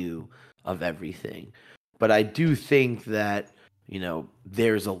value of everything. But I do think that,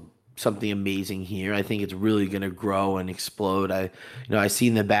 there's something amazing here. I think it's really going to grow and explode. I see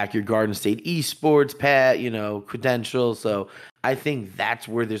in the back your Garden State esports, Pat, credentials. So I think that's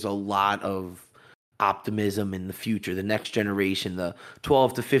where there's a lot of optimism in the future, the next generation, the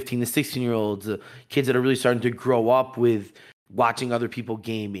 12 to 15 to 16-year olds, the kids that are really starting to grow up with watching other people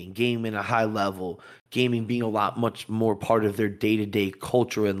gaming at a high level, gaming being a lot much more part of their day-to-day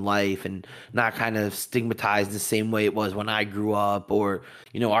culture and life, and not kind of stigmatized the same way it was when I grew up, or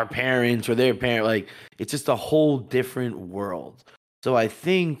our parents or their parent. Like, it's just a whole different world. So I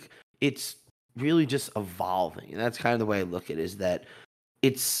think it's really just evolving, and that's kind of the way I look at it, is that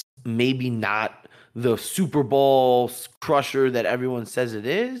it's maybe not the Super Bowl crusher that everyone says it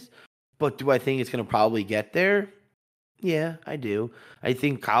is, but do I think it's going to probably get there? Yeah, I do. I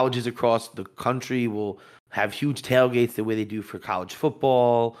think colleges across the country will have huge tailgates the way they do for college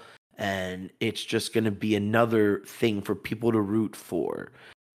football, and it's just going to be another thing for people to root for.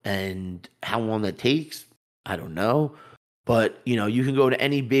 And how long that takes, I don't know. But, you can go to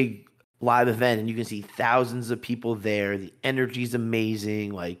any big live event and you can see thousands of people there. The energy's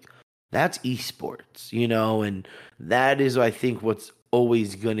amazing. Like, that's esports, and that is, I think, what's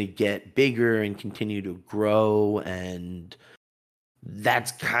always going to get bigger and continue to grow. And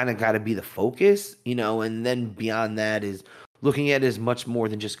that's kind of got to be the focus, and then beyond that is looking at it as much more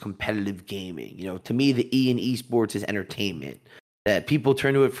than just competitive gaming. To me, the E in esports is entertainment. That people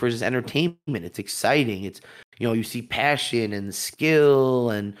turn to it for just entertainment. It's exciting. It's, you see passion and skill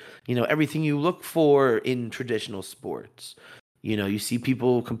and, everything you look for in traditional sports. You see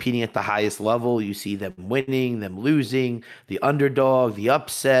people competing at the highest level. You see them winning, them losing, the underdog, the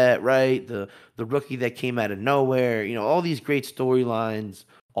upset, right? The rookie that came out of nowhere. All these great storylines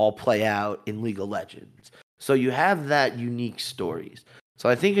all play out in League of Legends. So you have that unique stories. So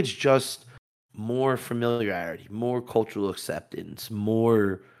I think it's just more familiarity, more cultural acceptance,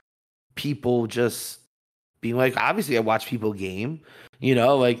 more people just being like, obviously, I watch people game.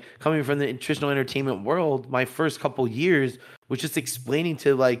 Like, coming from the traditional entertainment world, my first couple years was just explaining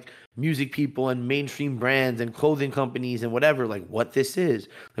to, like, music people and mainstream brands and clothing companies and whatever, like, what this is.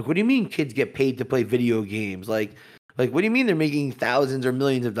 Like, what do you mean kids get paid to play video games? Like, what do you mean they're making thousands or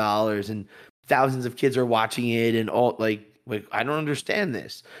millions of dollars and thousands of kids are watching it and all, like I don't understand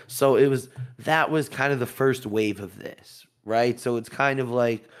this. So that was kind of the first wave of this, right? So it's kind of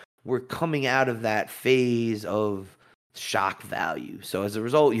like we're coming out of that phase of shock value. So as a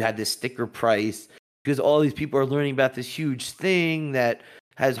result, you had this sticker price because all these people are learning about this huge thing that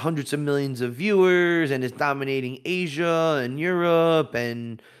has hundreds of millions of viewers and is dominating Asia and Europe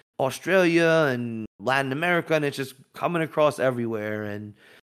and Australia and Latin America, and it's just coming across everywhere. And,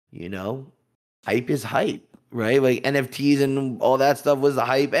 hype is hype, right? Like, NFTs and all that stuff was the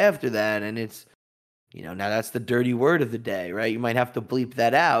hype after that. And it's, now that's the dirty word of the day, right? You might have to bleep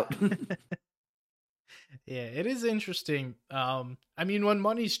that out. Yeah, it is interesting. I mean, when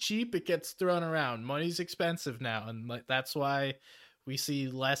money's cheap, it gets thrown around. Money's expensive now, and that's why we see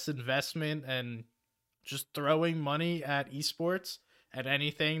less investment and just throwing money at esports at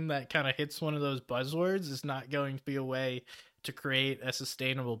anything that kind of hits one of those buzzwords is not going to be a way to create a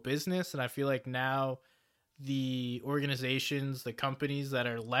sustainable business. And I feel like now the organizations, the companies that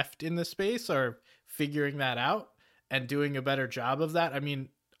are left in the space are figuring that out and doing a better job of that. I mean,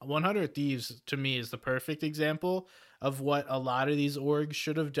 100 Thieves to me is the perfect example of what a lot of these orgs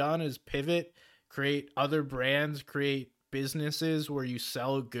should have done is pivot, create other brands, create businesses where you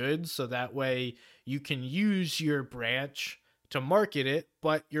sell goods so that way you can use your branch to market it,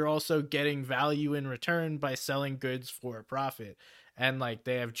 but you're also getting value in return by selling goods for a profit. And like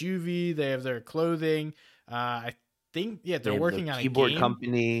they have Juvie, they have their clothing. I think They they're have the working on a keyboard game.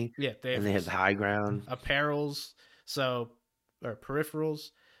 company, Yeah, they and have they have the high ground. apparels, so or peripherals,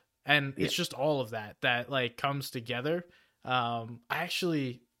 and Yeah. it's just all of that like comes together. I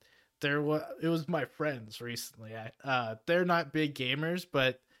actually it was my friends recently. They're not big gamers,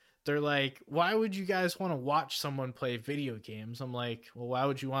 but they're like, why would you guys want to watch someone play video games? I'm like, well, why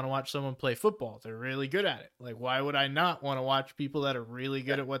would you want to watch someone play football? They're really good at it. Like, why would I not want to watch people that are really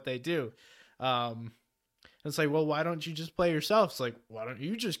good at what they do? Um, it's like, well, why don't you just play yourself? It's like, why don't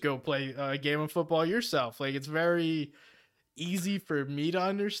you just go play a game of football yourself? Like, it's very easy for me to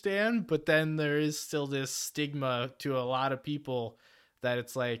understand, but then there is still this stigma to a lot of people that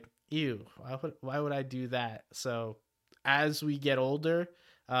it's like, ew, why would I do that? So as we get older,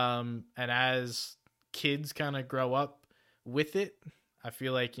 and as kids kind of grow up with it, I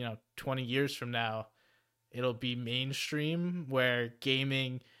feel like 20 years from now, it'll be mainstream, where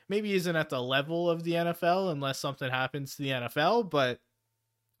gaming maybe isn't at the level of the NFL unless something happens to the NFL, but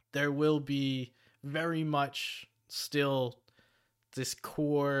there will be very much still this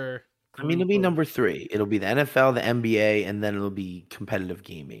core I mean, it'll group be of. number three. It'll be the NFL, the NBA, and then it'll be competitive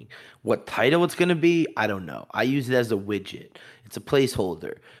gaming. What title it's going to be, I don't know. I use it as a widget. It's a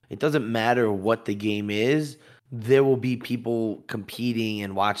placeholder. It doesn't matter what the game is. There will be people competing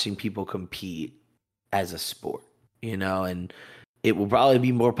and watching people compete as a sport, and it will probably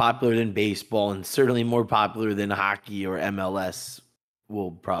be more popular than baseball and certainly more popular than hockey or MLS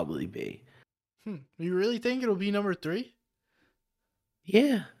will probably be. You really think it'll be number three?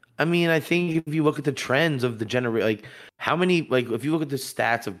 Yeah. I mean, I think if you look at the trends of the generation, like how many, like if you look at the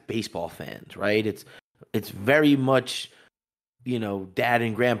stats of baseball fans, right? It's very much, dad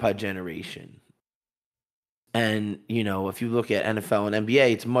and grandpa generation. And, if you look at NFL and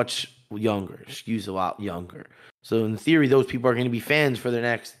NBA, it's much younger, skews a lot younger. So in theory, those people are going to be fans for the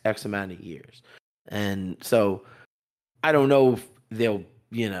next X amount of years. And so I don't know if they'll,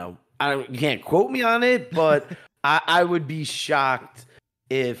 you can't quote me on it, but I would be shocked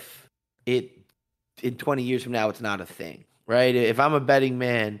if it in 20 years from now it's not a thing, right? If I'm a betting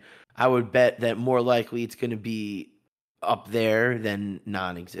man, I would bet that more likely it's going to be up there than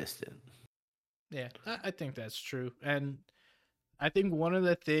non-existent. Yeah, I think that's true. And I think one of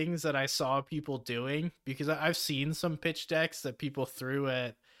the things that I saw people doing, because I've seen some pitch decks that people threw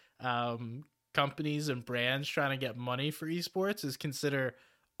at um, companies and brands trying to get money for esports, is consider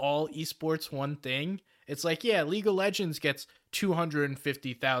all esports one thing. It's like, yeah, League of Legends gets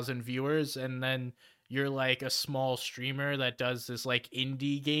 250,000 viewers, and then you're like a small streamer that does this like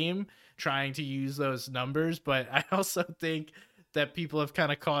indie game trying to use those numbers. But I also think that people have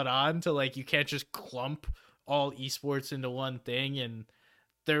kind of caught on to like, you can't just clump all esports into one thing, and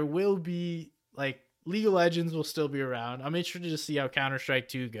there will be like League of Legends will still be around. I'm interested to see how Counter-Strike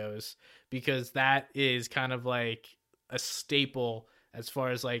 2 goes, because that is kind of like a staple as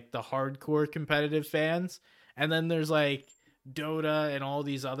far as like the hardcore competitive fans. And then there's like Dota and all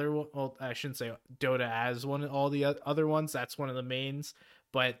these other, well, I shouldn't say Dota as one, all the other ones, that's one of the mains.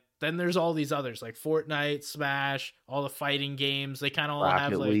 But then there's all these others like Fortnite, Smash, all the fighting games. They kind of all have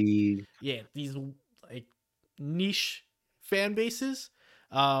Rocket like, League. yeah, these like niche fan bases.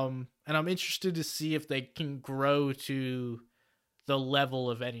 And I'm interested to see if they can grow to the level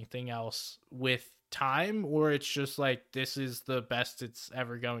of anything else with time, or it's just like this is the best it's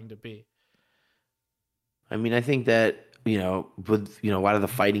ever going to be. I mean, I think that, with, a lot of the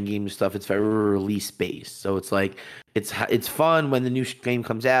fighting game stuff, it's very release based. So it's like it's fun when the new game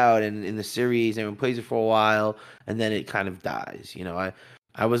comes out and in the series everyone plays it for a while and then it kind of dies.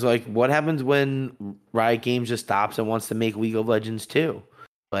 I was like, what happens when Riot Games just stops and wants to make League of Legends 2?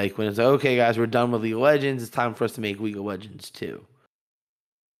 Like when it's like, okay, guys, we're done with League of Legends, it's time for us to make League of Legends 2.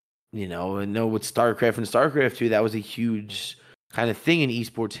 And know with StarCraft and StarCraft 2, that was a huge kind of thing in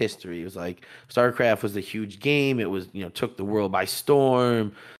esports history. It was like StarCraft was a huge game. It was, took the world by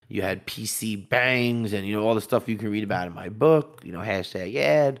storm. You had PC bangs and, all the stuff you can read about in my book, hashtag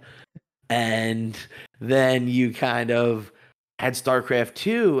ad. And then you kind of had StarCraft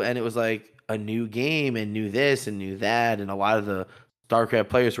 2, and it was like a new game and knew this and knew that. And a lot of the StarCraft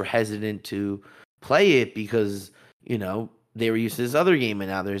players were hesitant to play it because, they were used to this other game and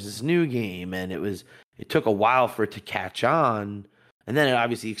now there's this new game. And it took a while for it to catch on. And then it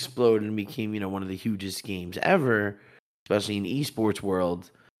obviously exploded and became, one of the hugest games ever, especially in the esports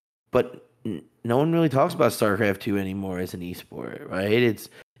world. But no one really talks about StarCraft 2 anymore as an esport, right?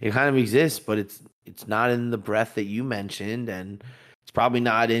 It kind of exists, but it's not in the breadth that you mentioned, and it's probably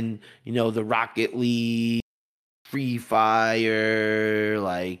not in, the Rocket League, Free Fire,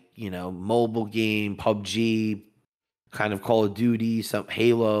 like, mobile game, PUBG, kind of Call of Duty, some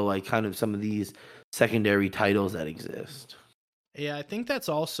Halo, like kind of some of these secondary titles that exist. Yeah, I think that's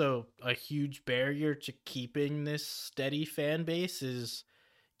also a huge barrier to keeping this steady fan base is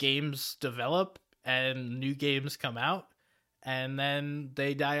games develop and new games come out and then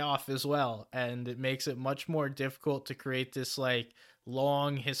they die off as well, and it makes it much more difficult to create this like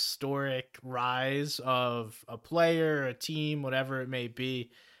long historic rise of a player, a team, whatever it may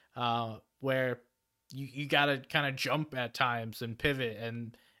be, where you gotta kind of jump at times and pivot,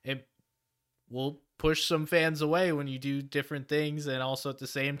 and it will push some fans away when you do different things. And also at the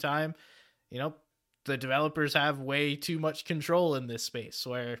same time, you know, the developers have way too much control in this space,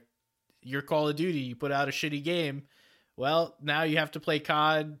 where your Call of Duty, you put out a shitty game, well, now you have to play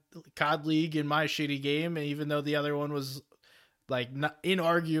COD League in my shitty game, and even though the other one was like not,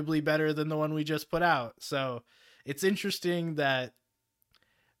 inarguably better than the one we just put out. So it's interesting that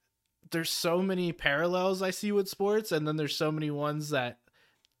there's so many parallels I see with sports, and then there's so many ones that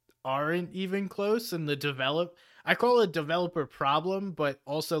aren't even close. And I call it developer problem, but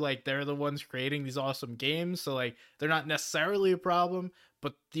also like they're the ones creating these awesome games, so like they're not necessarily a problem,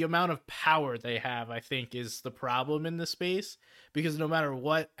 but the amount of power they have, I think, is the problem in the space, because no matter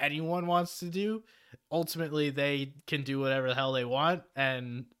what anyone wants to do, ultimately they can do whatever the hell they want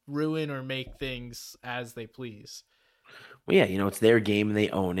and ruin or make things as they please. Well, yeah, it's their game and they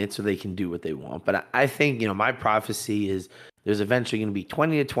own it, so they can do what they want. But I think, my prophecy is there's eventually going to be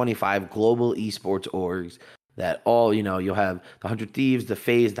 20 to 25 global esports orgs that all, you'll have the 100 Thieves, the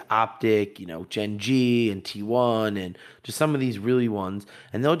FaZe, the Optic, Gen G and T1 and just some of these really ones.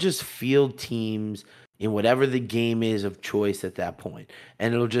 And they'll just field teams in whatever the game is of choice at that point.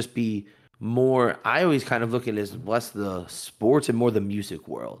 And it'll just be more, I always kind of look at it as less the sports and more the music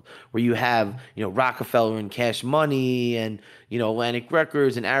world, where you have, Rockefeller and Cash Money and, Atlantic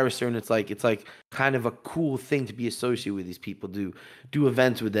Records and Arista, and it's like kind of a cool thing to be associated with these people, do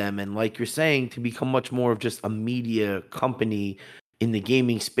events with them, and like you're saying, to become much more of just a media company in the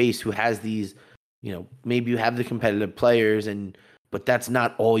gaming space who has these, maybe you have the competitive players, and but that's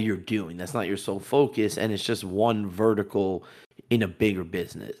not all you're doing. That's not your sole focus, and it's just one vertical in a bigger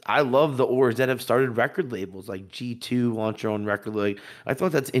business. I love the orgs that have started record labels like G2, launch your own record label. I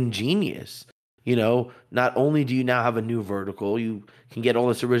thought that's ingenious. Not only do you now have a new vertical, you can get all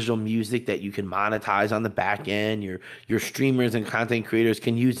this original music that you can monetize on the back end. Your streamers and content creators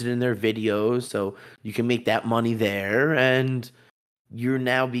can use it in their videos, so you can make that money there. And you're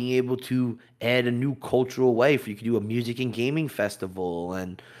now being able to add a new cultural way for you can do a music and gaming festival.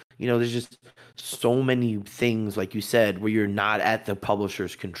 And there's just so many things, like you said, where you're not at the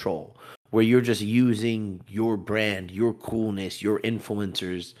publisher's control, where you're just using your brand, your coolness, your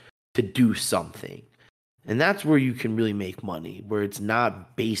influencers to do something. And that's where you can really make money, where it's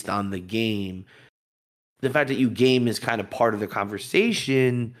not based on the game. The fact that you game is kind of part of the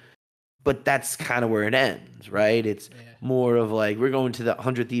conversation, but that's kind of where it ends, right? It's more of like, we're going to the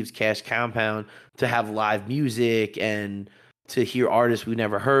 100 Thieves Cash compound to have live music and to hear artists we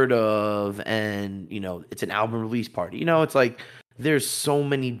never heard of, and it's an album release party. It's like there's so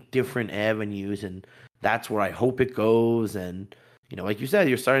many different avenues, and that's where I hope it goes. And like you said,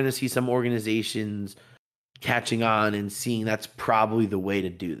 you're starting to see some organizations catching on and seeing that's probably the way to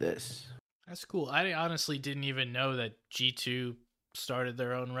do this. That's cool. I honestly didn't even know that G2 started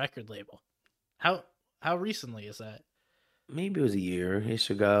their own record label. How recently is that? Maybe it was a year-ish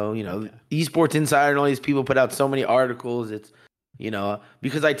ago. Okay. Esports Insider and all these people put out so many articles. It's,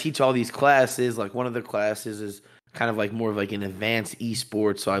 because I teach all these classes, like one of the classes is kind of like more of like an advanced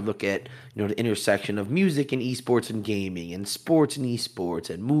esports. So I look at, the intersection of music and esports and gaming and sports and esports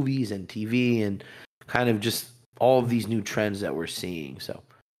and movies and TV and kind of just all of these new trends that we're seeing. So,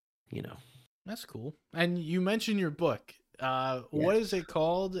 That's cool. And you mentioned your book. What is it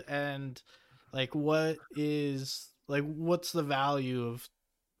called? And like, what's the value of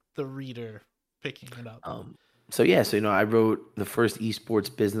the reader picking it up? So I wrote the first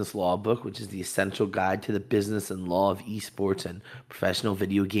esports business law book, which is the essential guide to the business and law of esports and professional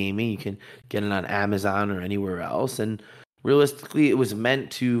video gaming. You can get it on Amazon or anywhere else. And realistically, it was meant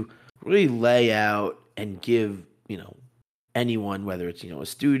to really lay out and give, anyone, whether it's, a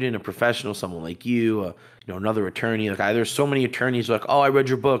student, a professional, someone like you, another attorney. Like, there's so many attorneys like, oh, I read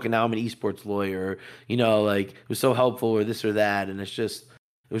your book and now I'm an esports lawyer. Like, it was so helpful, or this or that. And it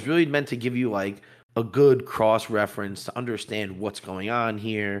was really meant to give you like a good cross reference to understand what's going on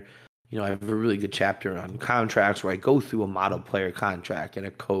here. I have a really good chapter on contracts where I go through a model player contract and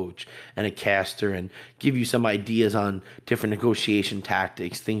a coach and a caster and give you some ideas on different negotiation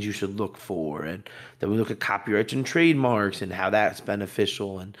tactics, things you should look for. And then we look at copyrights and trademarks and how that's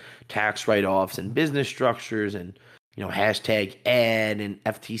beneficial, and tax write-offs and business structures, and hashtag ad and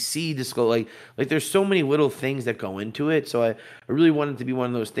FTC disclose. Like there's so many little things that go into it. So I really wanted to be one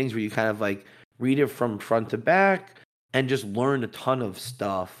of those things where you kind of like read it from front to back and just learn a ton of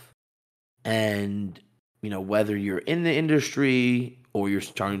stuff. And whether you're in the industry or you're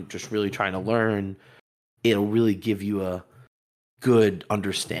just really trying to learn, it'll really give you a good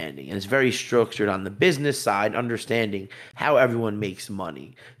understanding. And it's very structured on the business side, understanding how everyone makes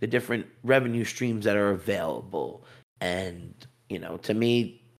money, the different revenue streams that are available. And to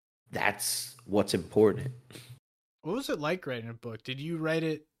me, that's what's important. What was it like writing a book? Did you write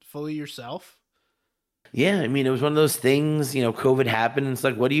it fully yourself? Yeah, I mean, it was one of those things, COVID happened, and it's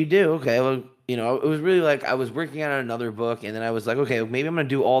like, what do you do? Okay, well, it was really like I was working on another book, and then I was like, okay, maybe I'm going to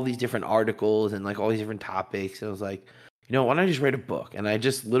do all these different articles and like all these different topics. And I was like, why don't I just write a book? And I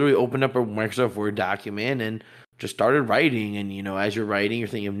just literally opened up a Microsoft Word document and just started writing. And, as you're writing, you're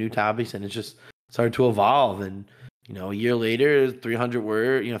thinking of new topics, and it just started to evolve. And, a year later,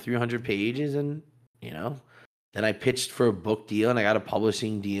 300 pages. And, then I pitched for a book deal and I got a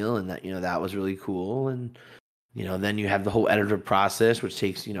publishing deal, and that was really cool. And, then you have the whole editor process, which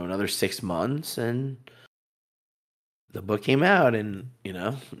takes, another 6 months, and the book came out, and,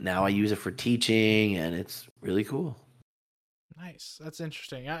 now I use it for teaching, and it's really cool. Nice. That's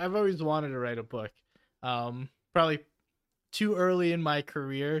interesting. I've always wanted to write a book. Probably too early in my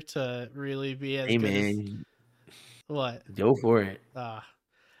career to really be as Hey, good as man, what? go for it. Uh,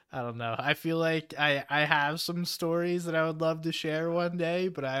 I don't know. I feel like I have some stories that I would love to share one day,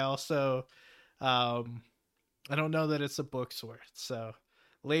 but I also um I don't know that it's a book's worth. So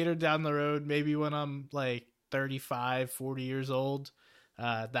later down the road, maybe when I'm like 35, 40 years old,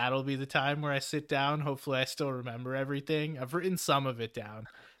 that'll be the time where I sit down. Hopefully I still remember everything. I've written some of it down.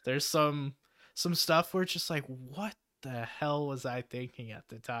 There's some stuff where it's just like, what the hell was I thinking at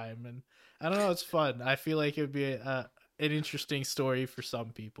the time? And I don't know, it's fun. I feel like it would be an interesting story for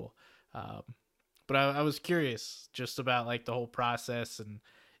some people. Um, but I was curious just about like the whole process. And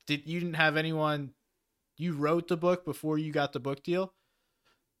you didn't have anyone, you wrote the book before you got the book deal?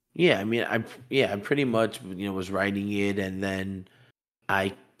 Yeah, I mean, I pretty much, was writing it, and then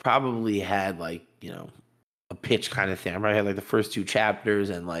I probably had like, a pitch kind of thing. I probably had like the first two chapters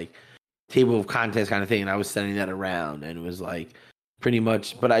and like table of contents kind of thing, and I was sending that around, and it was like pretty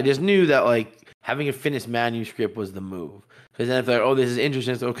much. But I just knew that like having a finished manuscript was the move, because then if they're like, oh, this is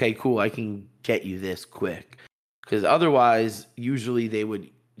interesting, it's okay, cool, I can get you this quick. Because otherwise, usually they would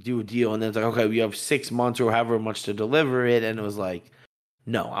do a deal, and then it's like, okay, we have 6 months or however much to deliver it, and it was like,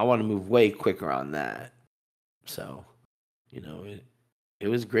 no, I want to move way quicker on that. So, it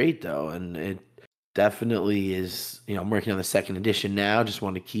was great though, and it definitely is. I'm working on the second edition now. Just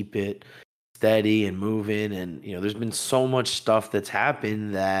want to keep it steady and moving, and there's been so much stuff that's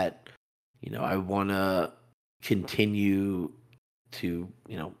happened that I want to continue to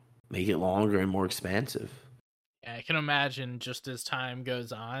make it longer and more expansive. Yeah, I can imagine just as time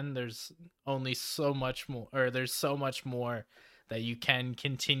goes on, there's only so much more, or there's so much more that you can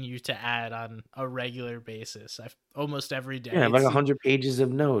continue to add on a regular basis. Almost every Yeah, I day. have like 100 pages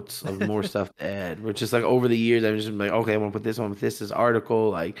of notes of more stuff to add. Which is like over the years, I've just been like, okay, I want to put this on with this article,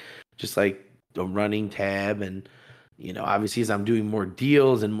 like just like a running tab. And obviously as I'm doing more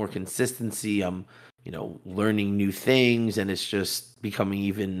deals and more consistency, I'm learning new things, and it's just becoming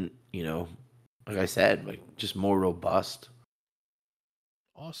even like I said, like just more robust.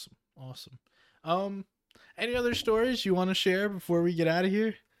 Awesome, awesome. Any other stories you want to share before we get out of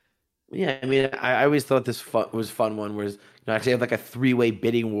here? Yeah, I mean, I always thought this was fun one was, actually have like a three-way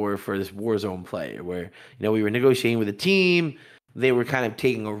bidding war for this Warzone player where, we were negotiating with a team. They were kind of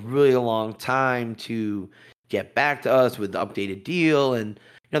taking a really long time to get back to us with the updated deal. And,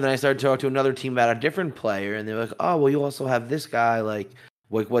 then I started talking to another team about a different player, and they're like, oh, well, you also have this guy, like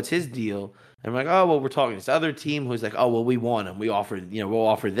what's his deal? And I'm like, oh, well, we're talking to this other team who's like, oh, well, we want him. We offered, we'll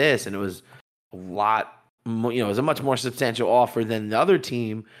offer this. And it was a lot, it was a much more substantial offer than the other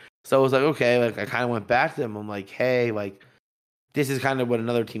team. So I was like, okay, like I kind of went back to them. I'm like, hey, like this is kind of what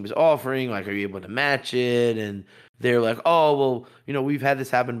another team is offering. Like, are you able to match it? And they're like, oh, well, we've had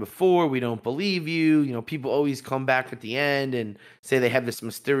this happen before. We don't believe you. People always come back at the end and say they have this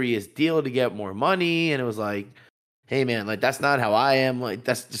mysterious deal to get more money. And it was like, hey, man, like that's not how I am. Like,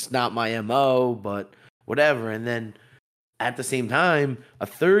 that's just not my MO, but whatever. And then at the same time, a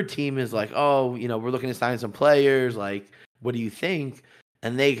third team is like, oh, we're looking to sign some players. Like, what do you think?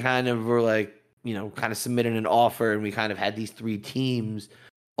 And they kind of were like, kind of submitted an offer, and we kind of had these three teams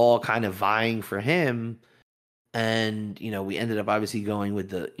all kind of vying for him. And, we ended up obviously going with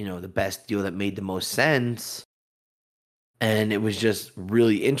the best deal that made the most sense. And it was just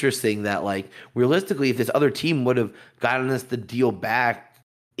really interesting that, like, realistically, if this other team would have gotten us the deal back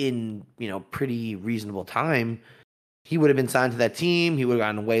in, pretty reasonable time, he would have been signed to that team. He would have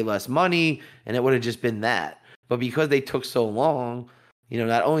gotten way less money, and it would have just been that. But because they took so long,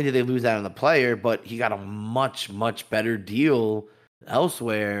 not only did they lose out on the player, but he got a much, much better deal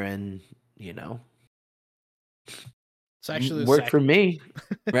elsewhere, and It's actually the worked for second. me,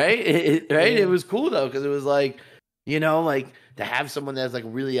 right? Right? Yeah. It was cool though, because it was like, like to have someone that's like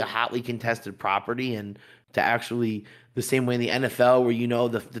really a hotly contested property, and to actually the same way in the NFL where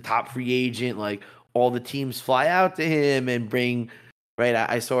the top free agent, like all the teams fly out to him and bring. Right,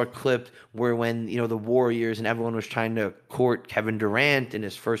 I saw a clip where when the Warriors and everyone was trying to court Kevin Durant in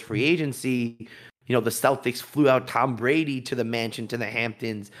his first free agency, the Celtics flew out Tom Brady to the mansion to the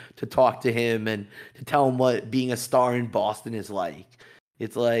Hamptons to talk to him and to tell him what being a star in Boston is like.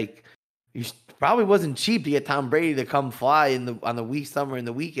 It's like Probably wasn't cheap to get Tom Brady to come fly in the on the week summer and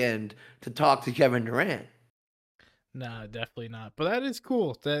the weekend to talk to Kevin Durant. No, definitely not. But that is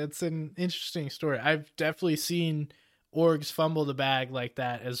cool. That's an interesting story. I've definitely seen orgs fumble the bag like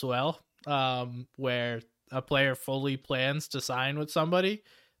that as well, where a player fully plans to sign with somebody.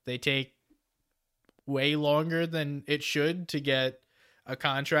 They take way longer than it should to get a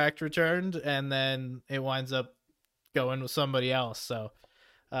contract returned, and then it winds up going with somebody else. So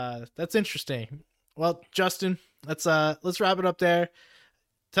that's interesting. Well, Justin, let's wrap it up there.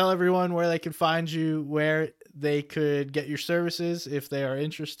 Tell everyone where they can find you, where they could get your services if they are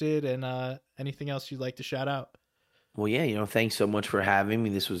interested, and anything else you'd like to shout out. Well, yeah, thanks so much for having me.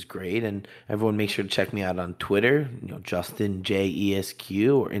 This was great. And everyone make sure to check me out on Twitter, Justin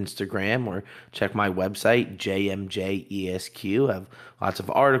JESQ, or Instagram, or check my website, JMJESQ. I have lots of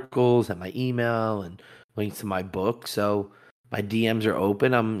articles and my email and links to my book. So my DMs are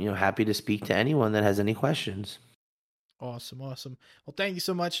open. I'm, happy to speak to anyone that has any questions. Awesome, awesome. Well, thank you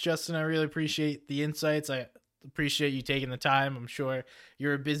so much, Justin. I really appreciate the insights. I appreciate you taking the time. I'm sure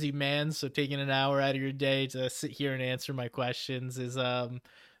you're a busy man, so taking an hour out of your day to sit here and answer my questions is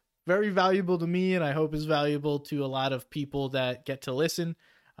very valuable to me, and I hope is valuable to a lot of people that get to listen.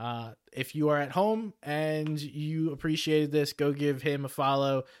 If you are at home and you appreciated this, go give him a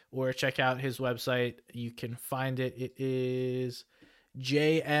follow or check out his website. You can find it. It is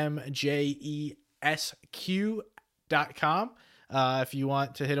jmjesq.com. If you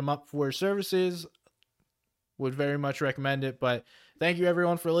want to hit him up for services, would very much recommend it. But thank you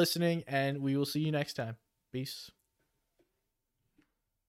everyone for listening, and we will see you next time. Peace.